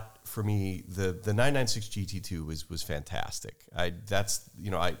spot for me, the 996 GT2 was fantastic. I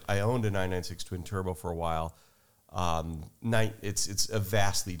owned a 996 twin turbo for a while. It's a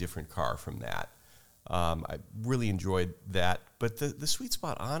vastly different car from that. I really enjoyed that, but the sweet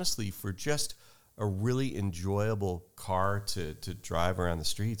spot, honestly, for just a really enjoyable car to drive around the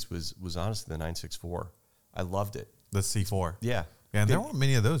streets was honestly the 964. I loved it. The C4. Yeah. And there weren't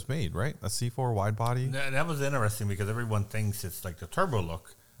many of those made, right? A C4 wide body. That was interesting because everyone thinks it's like the turbo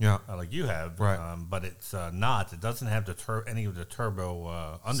look, like you have, right? But it's not. It doesn't have any of the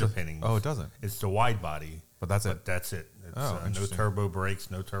turbo underpinnings. Oh, it doesn't. It's the wide body, but that's it. It's no turbo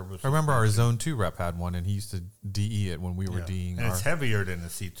brakes, no turbo. I remember our Zone 2 rep had one, and he used to DE it when we were DEing. And it's heavier than the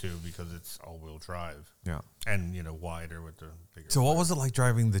C2 because it's all-wheel drive. Yeah, and wider with the bigger. So, what was it like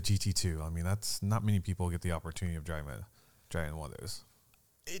driving the GT2? I mean, that's not many people get the opportunity of driving one of those.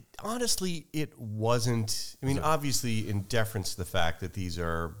 It wasn't. I mean, obviously, in deference to the fact that these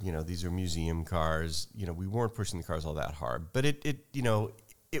are museum cars. We weren't pushing the cars all that hard, but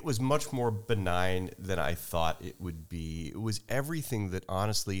it was much more benign than I thought it would be. It was everything that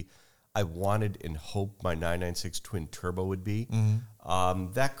honestly I wanted and hoped my 996 twin turbo would be.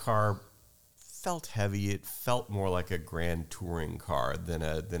 Mm-hmm. That car felt heavy. It felt more like a grand touring car than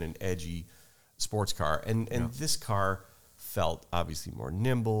an edgy sports car, and this car felt obviously more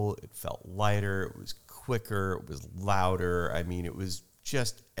nimble. It felt lighter. It was quicker. It was louder. I mean, it was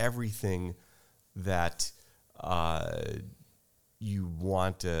just everything that you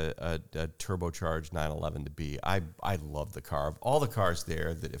want a turbocharged 911 to be. I love the car. Of all the cars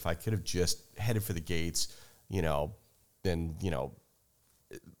there, that if I could have just headed for the gates, and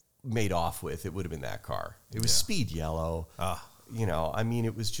made off with, it would have been that car. It was speed yellow. I mean,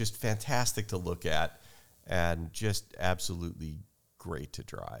 it was just fantastic to look at. And just absolutely great to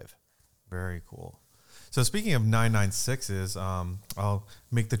drive. Very cool. So speaking of 996s, I'll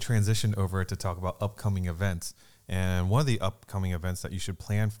make the transition over to talk about upcoming events. And one of the upcoming events that you should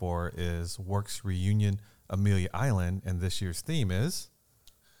plan for is Werks Reunion Amelia Island. And this year's theme is?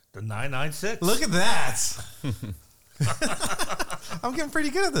 The 996. Look at that. I'm getting pretty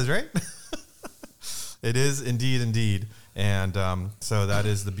good at this, right? It is indeed. And so that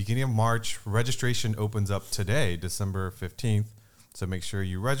is the beginning of March. Registration opens up today, December 15th. So make sure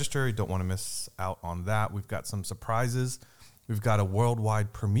you register. You don't want to miss out on that. We've got some surprises. We've got a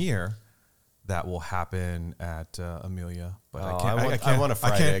worldwide premiere that will happen at Amelia. But I want a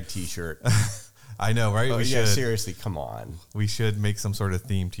fried egg T-shirt. I know, right? We should. Seriously, come on. We should make some sort of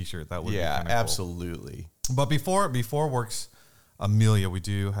theme T-shirt. That would be kind of absolutely. Cool. But before Werks Amelia, we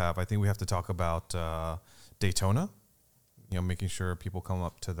have to talk about Daytona. Making sure people come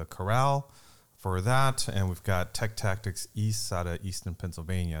up to the corral for that. And we've got Tech Tactics East out of Easton,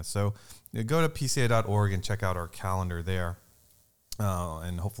 Pennsylvania. So go to pca.org and check out our calendar there.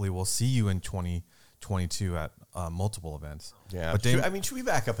 And hopefully we'll see you in 2022 at multiple events. Yeah. But should we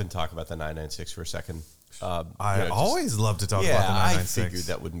back up and talk about the 996 for a second? I always love to talk about the 996. I figured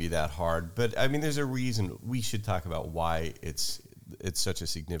that wouldn't be that hard. But, there's a reason we should talk about why it's such a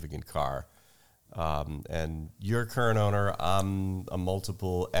significant car. And you're a current owner. I'm a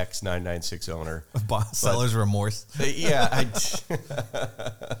multiple X996 owner. Seller's remorse. That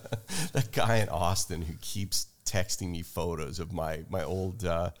guy in Austin who keeps texting me photos of my old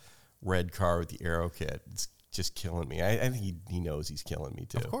red car with the aero kit. It's just killing me. I think he knows he's killing me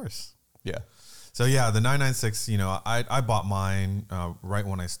too. Of course. Yeah. So the 996, I bought mine right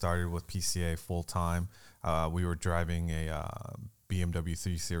when I started with PCA full time. We were driving a BMW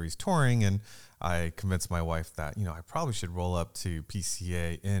 3 Series Touring, and I convinced my wife that, I probably should roll up to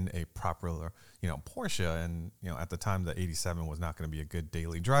PCA in a proper, Porsche. And, at the time, the 87 was not going to be a good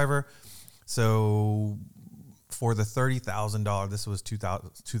daily driver. So for the $30,000, this was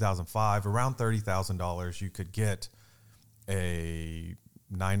 2005, around $30,000, you could get a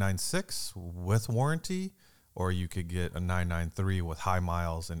 996 with warranty, or you could get a 993 with high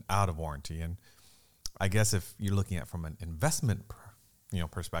miles and out of warranty. And I guess if you're looking at from an investment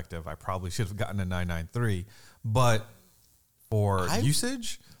perspective, I probably should have gotten a 993, but for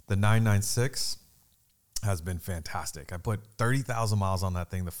usage, the 996 has been fantastic. I put 30,000 miles on that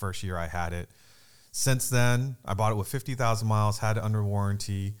thing the first year I had it. Since then, I bought it with 50,000 miles, had it under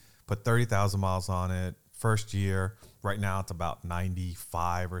warranty, put 30,000 miles on it first year. Right now, it's about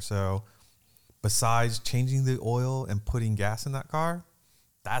 95 or so. Besides changing the oil and putting gas in that car,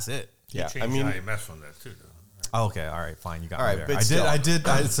 that's it. You changed IMS on that too, though. Oh, okay, all right, fine. You got me there. But I did.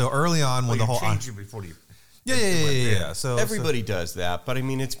 So early on, when the whole changed it before you. Yeah. So everybody does that, but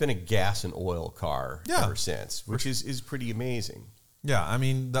it's been a gas and oil car ever since, which is pretty amazing. Yeah,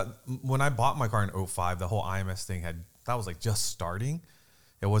 when I bought my car in 2005, the whole IMS thing that was like just starting.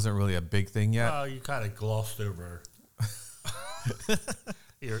 It wasn't really a big thing yet. Well, you kind of glossed over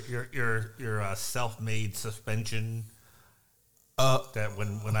your self-made suspension. That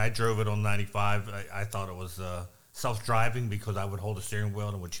when I drove it on 95, I thought it was self-driving because I would hold the steering wheel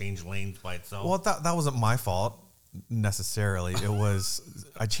and it would change lanes by itself. Well, that wasn't my fault necessarily. It was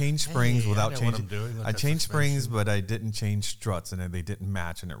I changed springs without changing. I changed springs, but I didn't change struts, and they didn't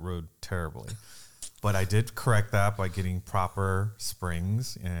match, and it rode terribly. But I did correct that by getting proper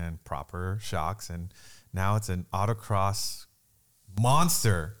springs and proper shocks, and now it's an autocross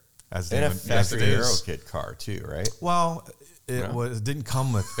monster. And a factory aero kit car too, right? Well, it didn't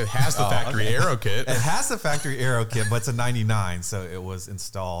come with. It has the factory aero kit. It has the factory aero kit, but it's a 99, so it was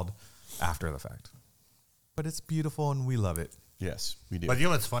installed after the fact. But it's beautiful, and we love it. Yes, we do. But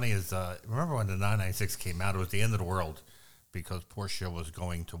what's funny is, remember when the 996 came out? It was the end of the world because Porsche was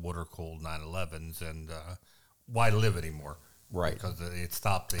going to water-cooled 911s, and why live anymore? Right. Because it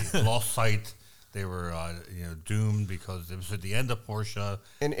stopped. They lost sight. They were doomed because it was at the end of Porsche.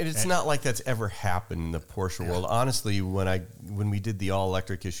 And it's not like that's ever happened in the Porsche world. Honestly, when we did the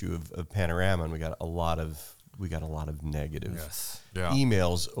all-electric issue of Panorama, and we got a lot of negative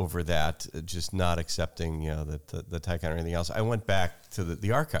emails over that, just not accepting the Taycan or anything else. I went back to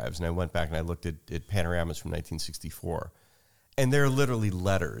the archives, and I went back and I looked at panoramas from 1964, and there are literally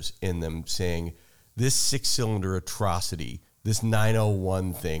letters in them saying this 6-cylinder atrocity, this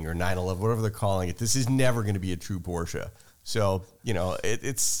 901 thing or 911, whatever they're calling it, this is never going to be a true Porsche. So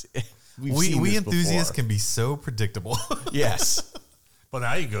it's we enthusiasts before. can be so predictable. Yes. But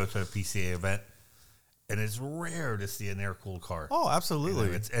now you go to a PCA event, and it's rare to see an air-cooled car. Oh, absolutely.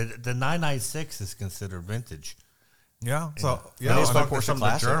 The 996 is considered vintage. Yeah. So I was talking to some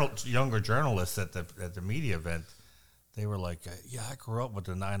of the younger journalists at the media event. They were like, I grew up with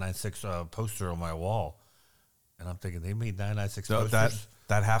the 996 poster on my wall. And I'm thinking, they made 996 posters?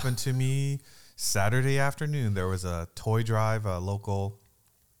 That happened to me Saturday afternoon. There was a toy drive. A local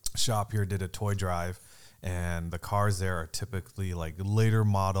shop here did a toy drive. And the cars there are typically like later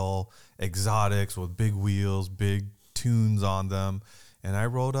model exotics with big wheels, big tunes on them. And I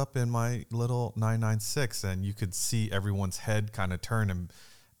rolled up in my little 996, and you could see everyone's head kind of turn, and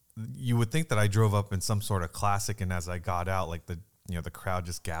you would think that I drove up in some sort of classic. And as I got out, like the crowd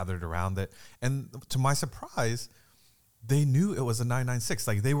just gathered around it. And to my surprise, they knew it was a 996.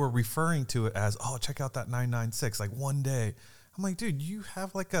 Like they were referring to it as, oh, check out that 996. Like one day, I'm like, dude, you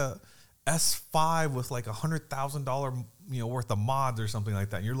have like a S5 with like $100,000, worth of mods or something like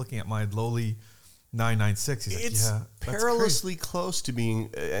that. And you're looking at my lowly 996. He's it's like, yeah, perilously close to being,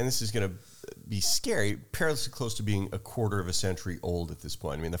 and this is going to be scary, perilously close to being a quarter of a century old at this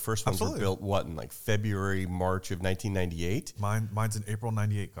point. I mean, the first ones were built, in like February, March of 1998? Mine's an April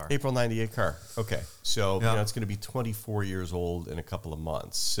 98 car. April 98 car. Okay. So, it's going to be 24 years old in a couple of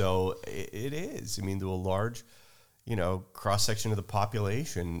months. So it is. I mean, to a large, cross-section of the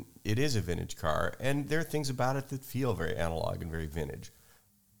population, it is a vintage car. And there are things about it that feel very analog and very vintage.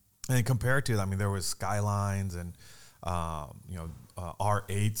 And compared to, there was Skylines and,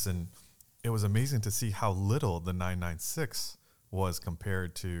 R8s, and it was amazing to see how little the 996 was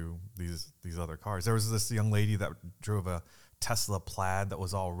compared to these other cars. There was this young lady that drove a Tesla Plaid that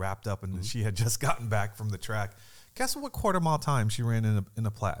was all wrapped up, and she had just gotten back from the track. Guess what quarter mile time she ran in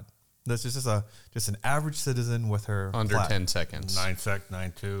a Plaid? That's just an average citizen with her under Plaid. 10 seconds.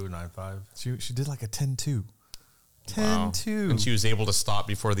 9.2, 9.5. She did like a 10.2. 10.2. Wow. And she was able to stop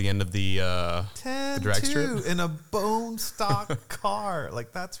before the end of the drag strip in a bone stock car.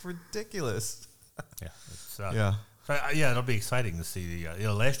 Like, that's ridiculous. Yeah. It's, yeah. So, it'll be exciting to see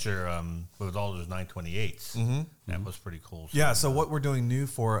the, last year with all those 928s, that was pretty cool. So, yeah. So what we're doing new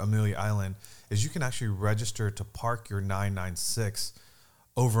for Amelia Island is you can actually register to park your 996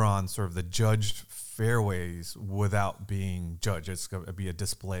 over on sort of the judged fairways without being judged. It's going to be a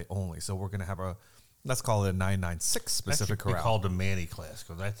display only. So we're going to have let's call it a 996 specific corral. It's called the Manny class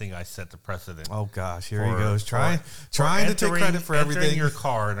because I think I set the precedent. Oh gosh, here he goes, trying to take credit for everything. Entering your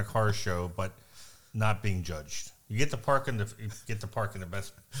car in a car show, but not being judged. You get to park in the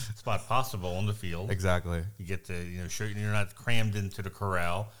best spot possible on the field. Exactly. You get to you're not crammed into the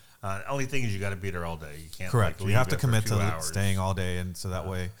corral. Only thing is you got to be there all day. You can't. Correct. You have to commit to hours. Staying all day, and so that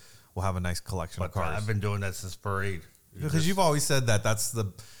way we'll have a nice collection of cars. I've been doing that since parade. Because you've always said that's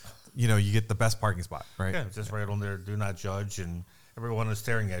the. You get the best parking spot, right? Yeah, just right on there. Do not judge, and everyone is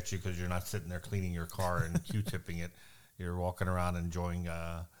staring at you because you're not sitting there cleaning your car and Q-tipping it. You're walking around enjoying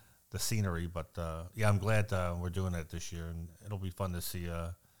the scenery. But I'm glad we're doing that this year, and it'll be fun to see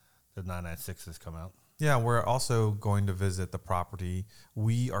the 996s come out. Yeah, we're also going to visit the property.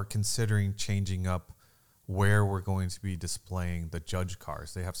 We are considering changing up where we're going to be displaying the judge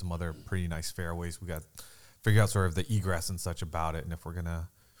cars. They have some other pretty nice fairways. We got to figure out sort of the egress and such about it, and if we're gonna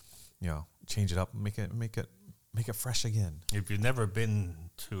change it up, make it fresh again. If you've never been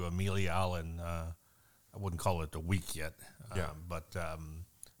to Amelia Island, I wouldn't call it the week yet. But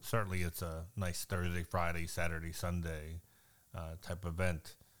certainly it's a nice Thursday, Friday, Saturday, Sunday type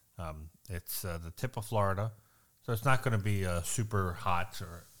event. It's the tip of Florida, so it's not going to be super hot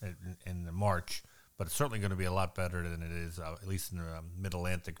in March, but it's certainly going to be a lot better than it is, at least in the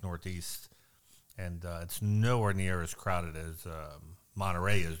mid-Atlantic Northeast. And it's nowhere near as crowded as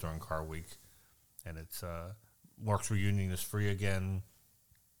Monterey is during Car Week, and it's Werks Reunion is free again.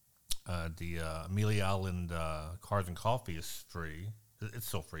 The Amelia Island Cars and Coffee is free. It's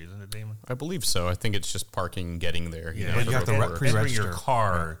still free, isn't it, Damon? I believe so. I think it's just parking getting there. You have to pre-register your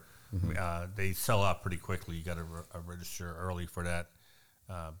car. Yeah. They sell out pretty quickly. You got to register early for that.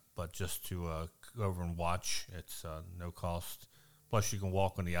 But just to go over and watch, it's no cost. Plus, you can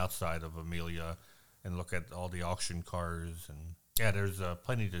walk on the outside of Amelia and look at all the auction cars, and there's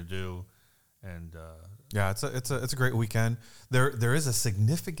plenty to do. And it's a great weekend. There is a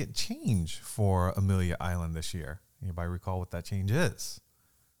significant change for Amelia Island this year. Anybody recall what that change is?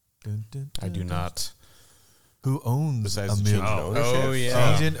 I do not. Who owns besides Amelia? ownership? Oh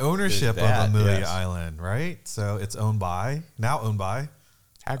yeah, change in ownership of Amelia yes. Island, right? So it's now owned by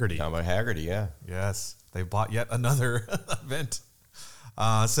Haggerty. Now by Haggerty, yeah. Yes, they bought yet another event.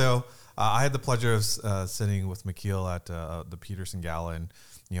 So I had the pleasure of sitting with McKeel at the Peterson Gala, and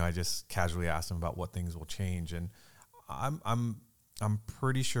I just casually asked him about what things will change, and I'm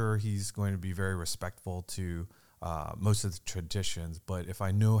pretty sure he's going to be very respectful to most of the traditions. But if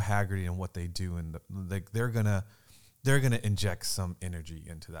I know Haggerty and what they do, and they're gonna inject some energy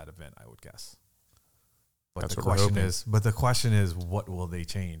into that event, I would guess. But That's the what we're hoping. the question is, what will they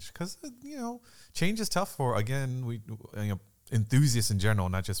change? Because change is tough for enthusiasts in general,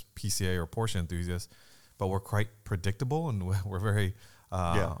 not just PCA or Porsche enthusiasts, but we're quite predictable, and we're very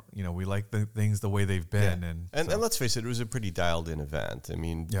We like the things the way they've been. And let's face it was a pretty dialed in event. I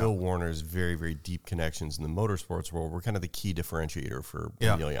mean, Bill Warner's very, very deep connections in the motorsports world were kind of the key differentiator for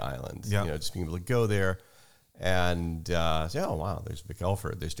Amelia Island. Just being able to go there and oh wow, there's Vic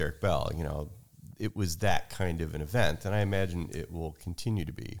Elford, there's Derek Bell. It was that kind of an event, and I imagine it will continue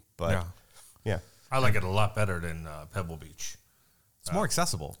to be. But I like it a lot better than Pebble Beach. It's more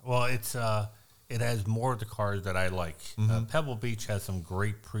accessible. Well, it has more of the cars that I like. Pebble Beach has some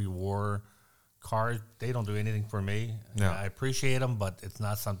great pre-war cars. They don't do anything for me. No. I appreciate them, but it's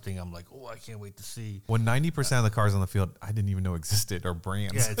not something I'm like, oh, I can't wait to see. When 90% of the cars on the field I didn't even know existed or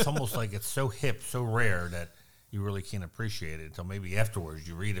brands. Yeah, it's almost like it's so hip, so rare that you really can't appreciate it until maybe afterwards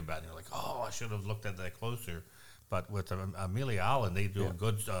you read about it and you're like, oh, I should have looked at that closer. But with Amelia Island, they do a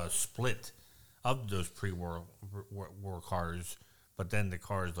good split of those pre-war war cars. But then the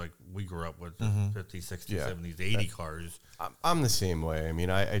cars like we grew up with, the 50s, 60s, 70s, 80 cars. I'm the same way. I mean,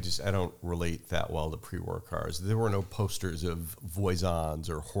 I don't relate that well to pre-war cars. There were no posters of Voisins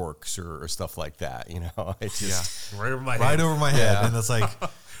or Horks or stuff like that. It's just right over my head. Over my head. And it's like,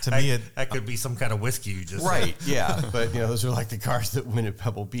 to me, that could be some kind of whiskey you just right. said. Yeah, but those are like the cars that win at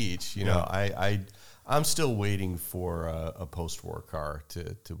Pebble Beach. I'm still waiting for a post-war car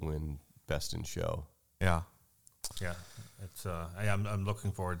to win Best in Show. Yeah. Yeah, it's I'm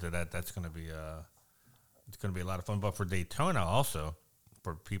looking forward to that. That's going to be it's going to be a lot of fun. But for Daytona also,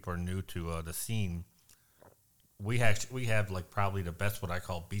 for people who are new to the scene, we have like probably the best what I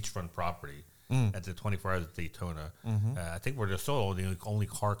call beachfront property at the 24 Hours of Daytona. I think we're the only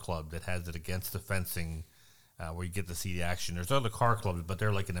car club that has it against the fencing, where you get to see the action. There's other car clubs, but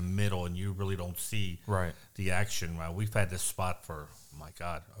they're like in the middle, and you really don't see the action. We've had this spot for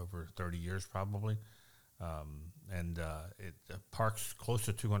over 30 years probably. It parks close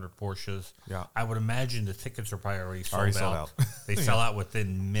to 200 Porsches. Yeah. I would imagine the tickets are probably already sold out. They sell out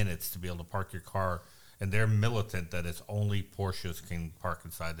within minutes to be able to park your car. And they're militant that it's only Porsches can park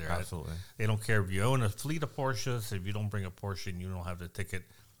inside there. Absolutely. They don't care if you own a fleet of Porsches. If you don't bring a Porsche and you don't have the ticket,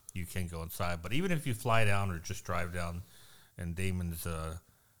 you can go inside. But even if you fly down or just drive down in Damon's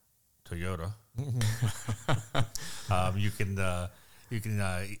Toyota, you can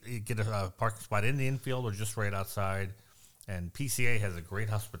get a parking spot in the infield or just right outside. And PCA has a great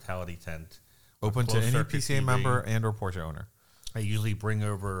hospitality tent. Open to any PCA member and or Porsche owner. I usually bring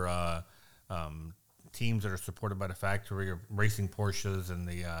over teams that are supported by the factory or racing Porsches, and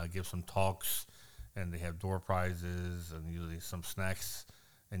they give some talks, and they have door prizes and usually some snacks.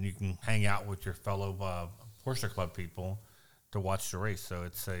 And you can hang out with your fellow Porsche Club people to watch the race. So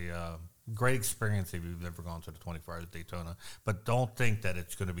it's a great experience if you've never gone to the 24 Hours of Daytona. But don't think that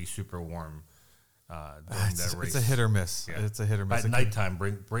it's going to be super warm during that race. It's a hit or miss. Yeah. It's a hit or miss. At nighttime,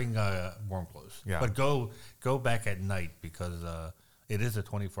 bring warm clothes. Yeah. But go back at night because it is a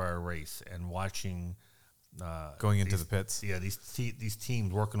 24-hour race, and watching going into the pits. Yeah, these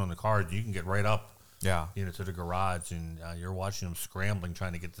teams working on the cars, you can get right up. Yeah, to the garage, and you're watching them scrambling,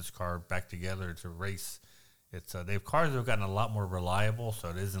 trying to get this car back together to race. It's they have cars that have gotten a lot more reliable, so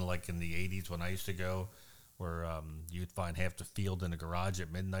it isn't like in the 80s when I used to go, where you'd find half the field in the garage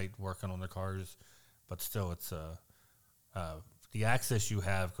at midnight working on the cars. But still, it's the access you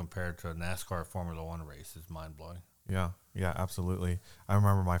have compared to a NASCAR Formula One race is mind blowing. Yeah, absolutely. I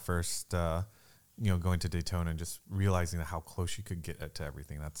remember my first, going to Daytona and just realizing how close you could get to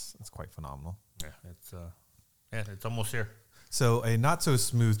everything. That's quite phenomenal. Yeah, it's almost here. So a not so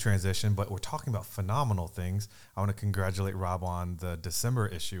smooth transition, but we're talking about phenomenal things. I want to congratulate Rob on the December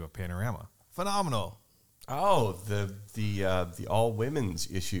issue of Panorama. Phenomenal. Oh, the all women's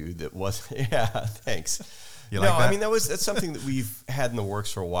issue that was thanks. Like that? I mean that's something that we've had in the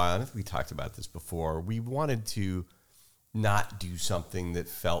works for a while. I think we talked about this before. We wanted to not do something that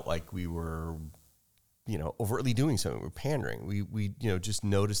felt like we were overtly doing something. We're pandering. We just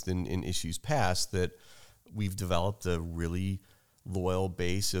noticed in issues past that we've developed a really loyal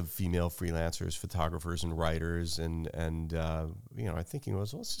base of female freelancers, photographers, and writers, and our thinking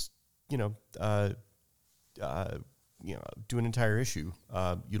was, let's just do an entire issue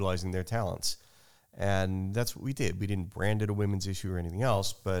utilizing their talents, and that's what we did. We didn't brand it a women's issue or anything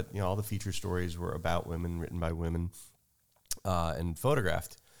else, but all the feature stories were about women, written by women, and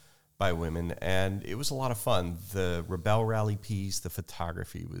photographed by women, and it was a lot of fun. The Rebel Rally piece, the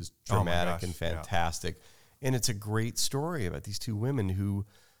photography was dramatic and fantastic. Yeah. And it's a great story about these two women who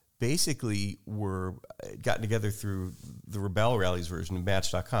basically were gotten together through the Rebel Rally's version of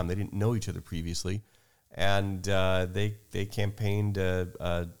Match.com. They didn't know each other previously, and they campaigned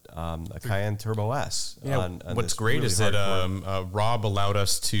a Cayenne Turbo S. Yeah, what's great is that Rob allowed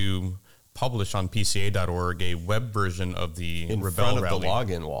us to published on PCA.org a web version of the in Rebel front of Rally. the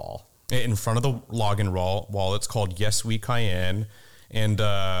login wall. In front of the login wall. It's called Yes We Cayenne. And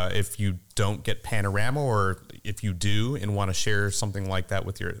if you don't get Panorama, or if you do and want to share something like that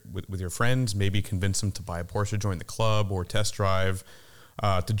with your friends, maybe convince them to buy a Porsche, join the club, or test drive,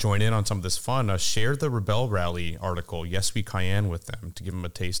 to join in on some of this fun, share the Rebel Rally article, Yes We Cayenne, with them to give them a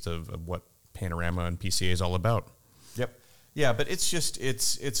taste of what Panorama and PCA is all about. Yep. Yeah, but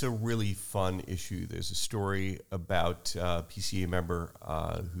it's a really fun issue. There's a story about PCA member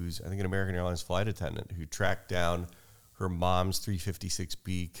who's, I think, an American Airlines flight attendant who tracked down her mom's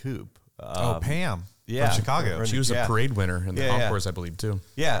 356B coupe. Pam. Yeah, from Chicago. She was a parade winner in the concourse, I believe, too.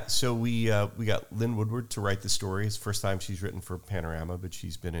 Yeah, so we got Lynn Woodward to write the story. It's the first time she's written for Panorama, but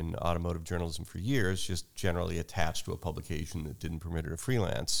she's been in automotive journalism for years, just generally attached to a publication that didn't permit her to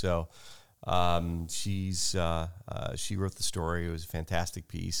freelance. So she wrote the story. It was a fantastic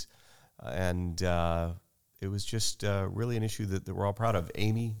piece, and it was just really an issue that we're all proud of.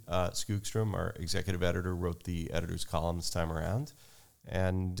 Amy Skookstrom, our executive editor, wrote the editor's column this time around.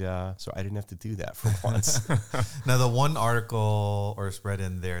 And so I didn't have to do that for once. Now, the one article or spread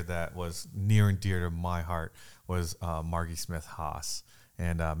in there that was near and dear to my heart was Margie Smith Haas.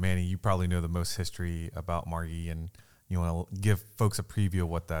 And Manny, you probably know the most history about Margie, and you want to give folks a preview of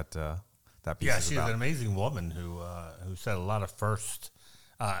what that piece is about. Yeah, she's an amazing woman who said a lot of firsts.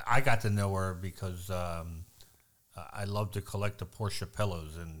 I got to know her because I love to collect the Porsche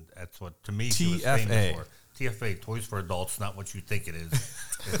pillows, and that's what, to me, she was famous for. TFA, Toys for Adults, not what you think it is.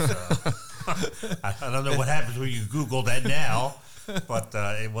 I don't know what happens when you Google that now, but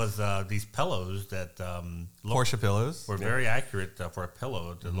it was these pillows that Porsche pillows were very accurate for a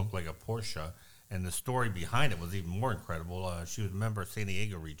pillow to look like a Porsche. And the story behind it was even more incredible. She was a member of San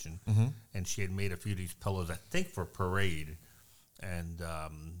Diego region, and she had made a few of these pillows, I think, for Parade. And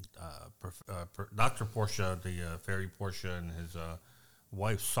Dr. Porsche, the Ferry Porsche, and his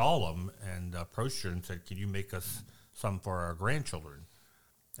wife saw them and approached her and said, "Can you make us some for our grandchildren?"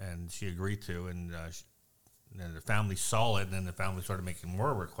 And she agreed to, and the family saw it, and then the family started making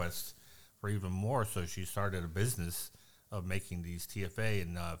more requests for even more. So she started a business of making these TFA,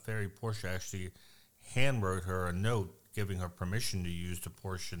 and Ferry Porsche actually handwrote her a note giving her permission to use the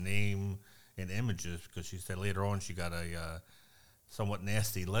Porsche name and images, because she said later on she got a somewhat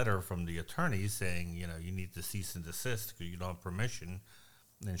nasty letter from the attorney saying, you need to cease and desist because you don't have permission.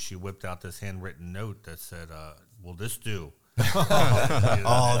 And she whipped out this handwritten note that said, "Will this do?"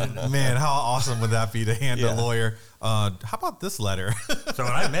 Oh, man, how awesome would that be to hand a lawyer? How about this letter? So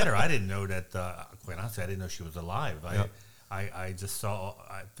when I met her, I didn't know that, quite honestly, I didn't know she was alive. I just saw,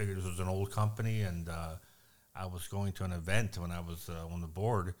 I figured this was an old company, and I was going to an event when I was on the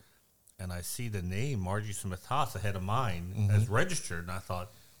board, and I see the name Margie Smith Haas ahead of mine as registered, and I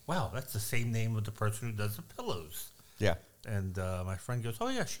thought, wow, that's the same name of the person who does the pillows. Yeah. And my friend goes, "Oh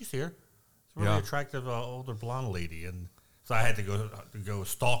yeah, she's here. It's a really attractive older blonde lady." And so I had to go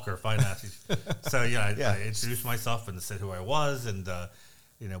stalk her, find out. So I introduced myself and said who I was, and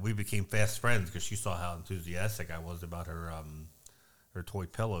we became fast friends because she saw how enthusiastic I was about her toy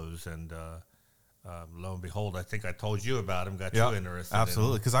pillows, and lo and behold, I think I told you about them, got you interested.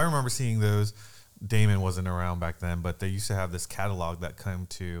 Absolutely, because I remember seeing those. Damon wasn't around back then, but they used to have this catalog that came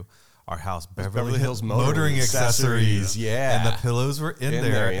to our house, Beverly Hills Motoring Accessories. Yeah. And the pillows were in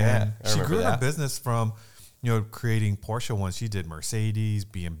there. Yeah. And she grew her business from, creating Porsche ones. She did Mercedes,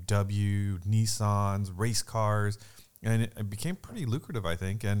 BMW, Nissans, race cars, and it became pretty lucrative, I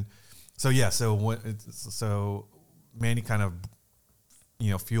think. And so Manny kind of,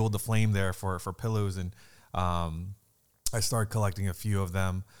 fueled the flame there for pillows, and I started collecting a few of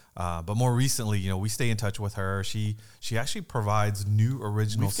them. But more recently, we stay in touch with her. She actually provides new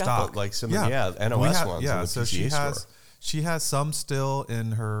original stock, like some NOS ones. Yeah, so she has some still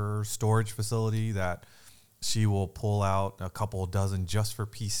in her storage facility that she will pull out a couple dozen just for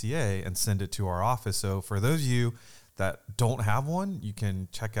PCA and send it to our office. So for those of you that don't have one, you can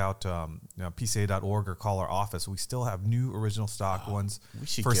check out PCA.org or call our office. We still have new original stock ones we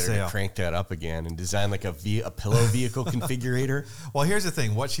should for get sale. Her to crank that up again and design like a pillow vehicle configurator. Well, here's the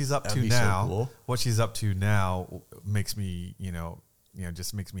thing: what she's up That'd to now, so cool. What she's up to now makes me,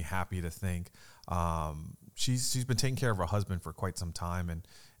 just makes me happy to think. She's been taking care of her husband for quite some time,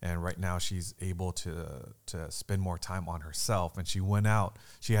 and right now she's able to spend more time on herself. And she went out.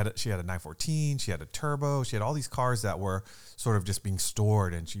 She had a 914. She had a turbo. She had all these cars that were sort of just being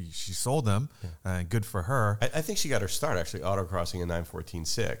stored, and she sold them. And good for her. I think she got her start actually autocrossing a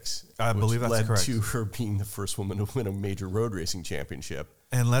 914.6. I believe that's led correct. to her being the first woman to win a major road racing championship.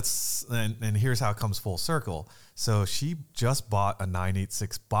 And here's how it comes full circle. So she just bought a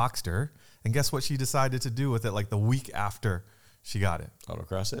 986 Boxster, and guess what she decided to do with it like the week after she got it?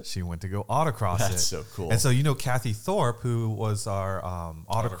 Autocross it? She went to go autocross it. That's so cool. And so, Kathy Thorpe, who was our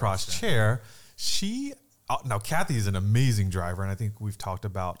autocross chair, now Kathy is an amazing driver, and I think we've talked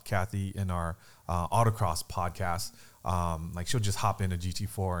about Kathy in our autocross podcast. Like she'll just hop in a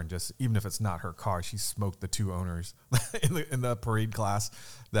GT4 and just, even if it's not her car, she smoked the two owners in the parade class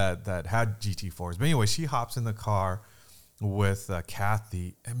that had GT4s. But anyway, she hops in the car with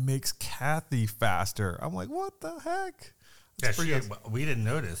Kathy and makes Kathy faster. I'm like, what the heck? We didn't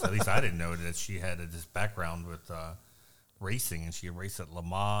notice. At least I didn't notice that she had this background with racing, and she raced at Le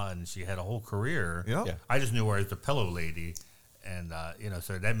Mans, and she had a whole career. Yep. Yeah. I just knew her as the pillow lady, and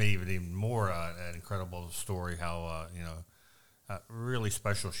so that made it even more an incredible story. How really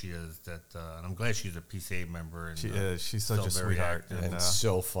special she is. That and I'm glad she's a PCA member. And she is. She's such a sweetheart and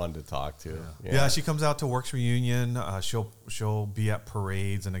so fun to talk to. Yeah, she comes out to Werks Reunion. She'll be at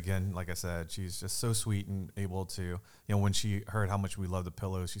parades, and again, like I said, she's just so sweet and able to. When she heard how much we love the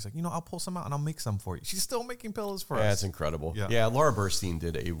pillows, she's like, I'll pull some out and I'll make some for you. She's still making pillows for us. Yeah, it's incredible. Yeah, Laura Burstein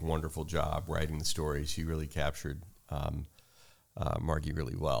did a wonderful job writing the story. She really captured Margie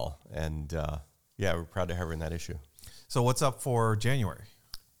really well, and we're proud to have her in that issue. So what's up for January?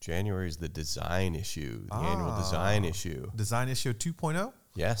 January is the design issue, the annual design issue. Design issue 2.0?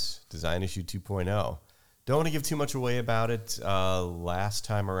 Yes, design issue 2.0. Don't want to give too much away about it. Last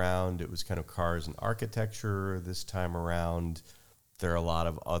time around, it was kind of cars and architecture. This time around, there are a lot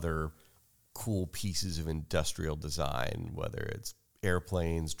of other cool pieces of industrial design, whether it's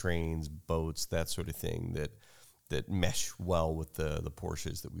airplanes, trains, boats, that sort of thing that mesh well with the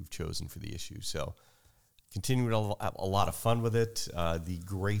Porsches that we've chosen for the issue. So continue to have a lot of fun with it. The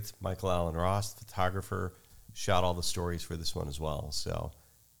great Michael Allen Ross, photographer, shot all the stories for this one as well. So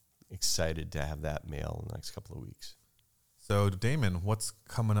excited to have that mail in the next couple of weeks. So Damon, what's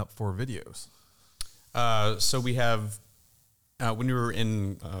coming up for videos? So we have, when we were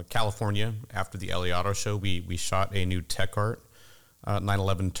in California after the LA Auto Show, we shot a new Tech Art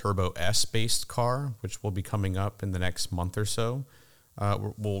 911 Turbo S based car, which will be coming up in the next month or so.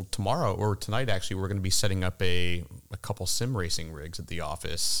 Tomorrow or tonight, actually, we're going to be setting up a couple sim racing rigs at the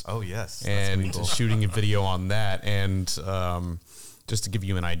office. Oh, yes. And cool. Shooting a video on that. And just to give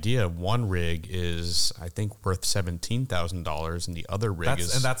you an idea, one rig is, I think, worth $17,000, and the other rig And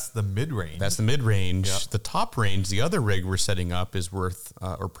that's the mid-range. That's the mid-range. Yep. The top range, the other rig we're setting up is worth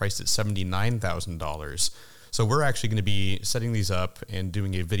or priced at $79,000. So we're actually going to be setting these up and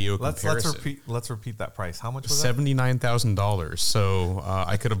doing a video comparison. Let's repeat that price. How much was that? $79,000. So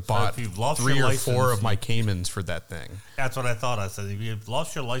I could have bought 3 or 4 of my Caymans for that thing. That's what I thought. I said, if you've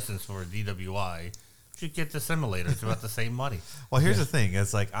lost your license for a DWI, you should get the simulator. It's about the same money. Well, here's the thing.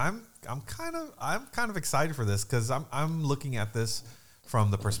 It's like I'm kind of excited for this because I'm looking at this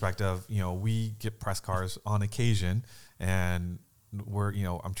from the perspective. We get press cars on occasion, and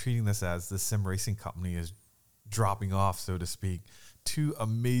I'm treating this as the sim racing company is dropping off, so to speak, 2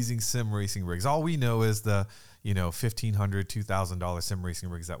 amazing sim racing rigs. All we know is the $1,500, $2,000 sim racing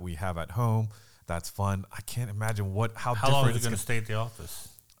rigs that we have at home. That's fun. I can't imagine how different long is it going to stay at the office?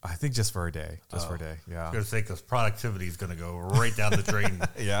 I think just for a day. For a day. Yeah. I was going to say, because productivity is going to go right down the drain.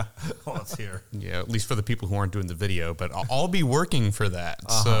 Yeah. While it's here. Yeah, at least for the people who aren't doing the video, but I'll be working for that.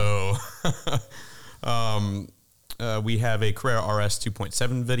 Uh-huh. So we have a Carrera RS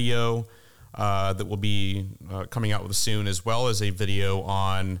 2.7 video that will be coming out with soon, as well as a video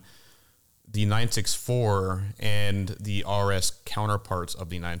on the 964 and the RS counterparts of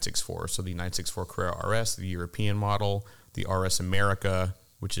the 964. So the 964 Carrera RS, the European model, the RS America,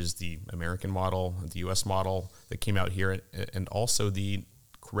 which is the American model, the US model that came out here, and also the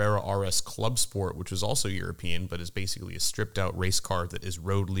Carrera RS Club Sport, which is also European, but is basically a stripped out race car that is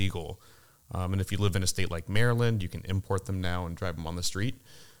road legal. And if you live in a state like Maryland, you can import them now and drive them on the street.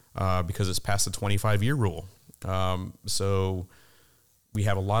 Because it's past the 25-year rule. So we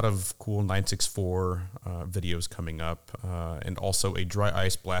have a lot of cool 964 videos coming up, and also a dry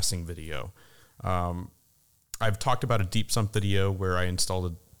ice blasting video. I've talked about a deep sump video where I installed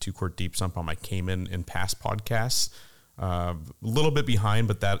a 2-quart deep sump on my Cayman in past podcasts. A little bit behind,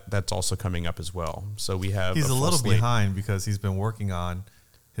 but that's also coming up as well. So we have he's a little behind because he's been working on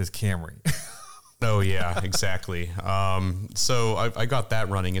his Camry. Oh, yeah, exactly. So I got that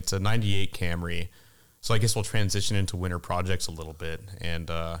running. It's a 98 Camry. So I guess we'll transition into winter projects a little bit.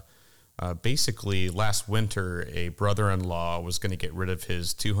 And basically, last winter, a brother-in-law was going to get rid of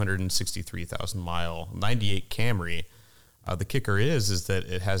his 263,000-mile 98 Camry. The kicker is that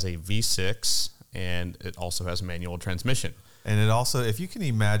it has a V6, and it also has a manual transmission. And it also, if you can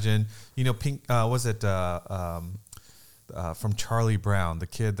imagine, Pink, was it from Charlie Brown, the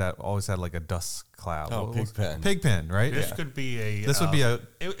kid that always had like a dust cloud? Oh, Pigpen. Pigpen, right? This could be a. This would be a.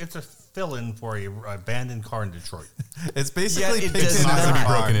 It's a fill-in for a abandoned car in Detroit. It's basically it does Pigpen's not,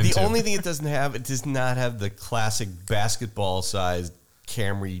 car. the only thing it does not have the classic basketball-sized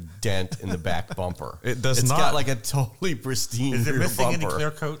Camry dent in the back bumper. It does It's not. got like a totally pristine Is it rear missing bumper. any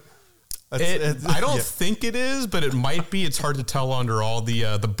clear coat? I don't think it is, but it might be. It's hard to tell under all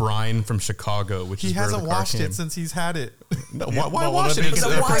the brine from Chicago, which He is where hasn't the car washed came. it since he's had it. No, why well, wash it? then It's it's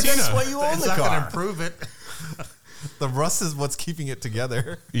a why- patina. That's why you own It's the not going to car. improve it. The rust is what's keeping it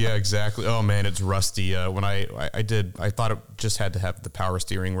together. Yeah, exactly. Oh man, it's rusty. When I thought it just had to have the power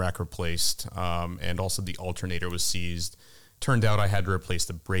steering rack replaced, and also the alternator was seized. Turned out I had to replace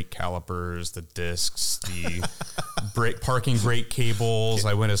the brake calipers, the discs, the parking brake cables.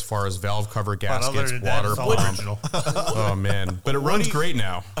 I went as far as valve cover But other gaskets, than that, water it's all pump. original. Oh man, but it runs great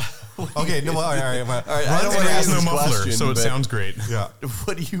now. Okay, no, all right. All right, I don't And want it to has ask no this muffler, question, so it but sounds great. Yeah.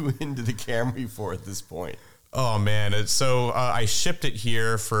 What are you into the Camry for at this point? Oh man, I shipped it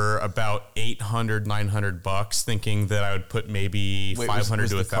here for about $800-900, thinking that I would put maybe Wait, 500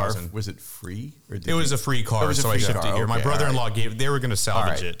 to the car- 1,000. Was it free? Or did It was you- a free car, It was a so I free shipped car. it here. My Okay, brother-in-law all right. they were going to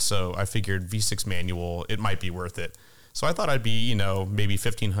salvage All right. it, so I figured V6 manual, it might be worth it. So I thought I'd be, maybe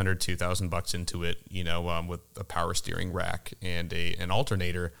 $1,500-2,000 into it, with a power steering rack and an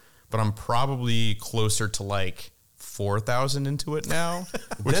alternator. But I'm probably closer to like 4,000 into it now.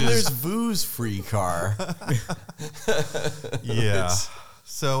 Which Then is there's Vu's free car. Yeah.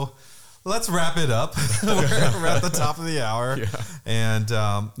 So let's wrap it up. We're at the top of the hour. Yeah. And,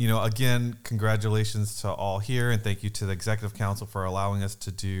 again, congratulations to all here. And thank you to the Executive Council for allowing us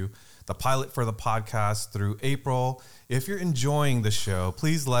to do the pilot for the podcast through April. If you're enjoying the show,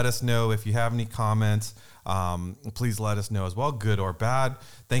 please let us know. If you have any comments, please let us know as well, good or bad.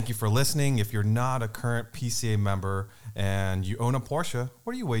 Thank you for listening. If you're not a current PCA member and you own a Porsche,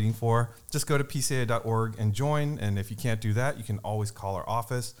 what are you waiting for? Just go to PCA.org and join. And if you can't do that, you can always call our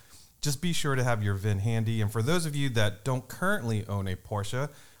office. Just be sure to have your VIN handy. And for those of you that don't currently own a Porsche,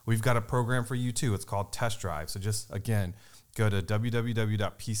 we've got a program for you too. It's called Test Drive. So just, again, go to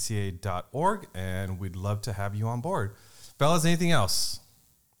www.pca.org and we'd love to have you on board. Fellas, anything else?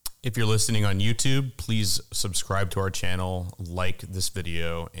 If you're listening on YouTube, please subscribe to our channel, like this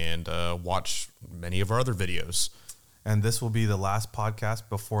video, and watch many of our other videos. And this will be the last podcast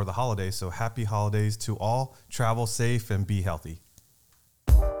before the holidays. So happy holidays to all. Travel safe and be healthy.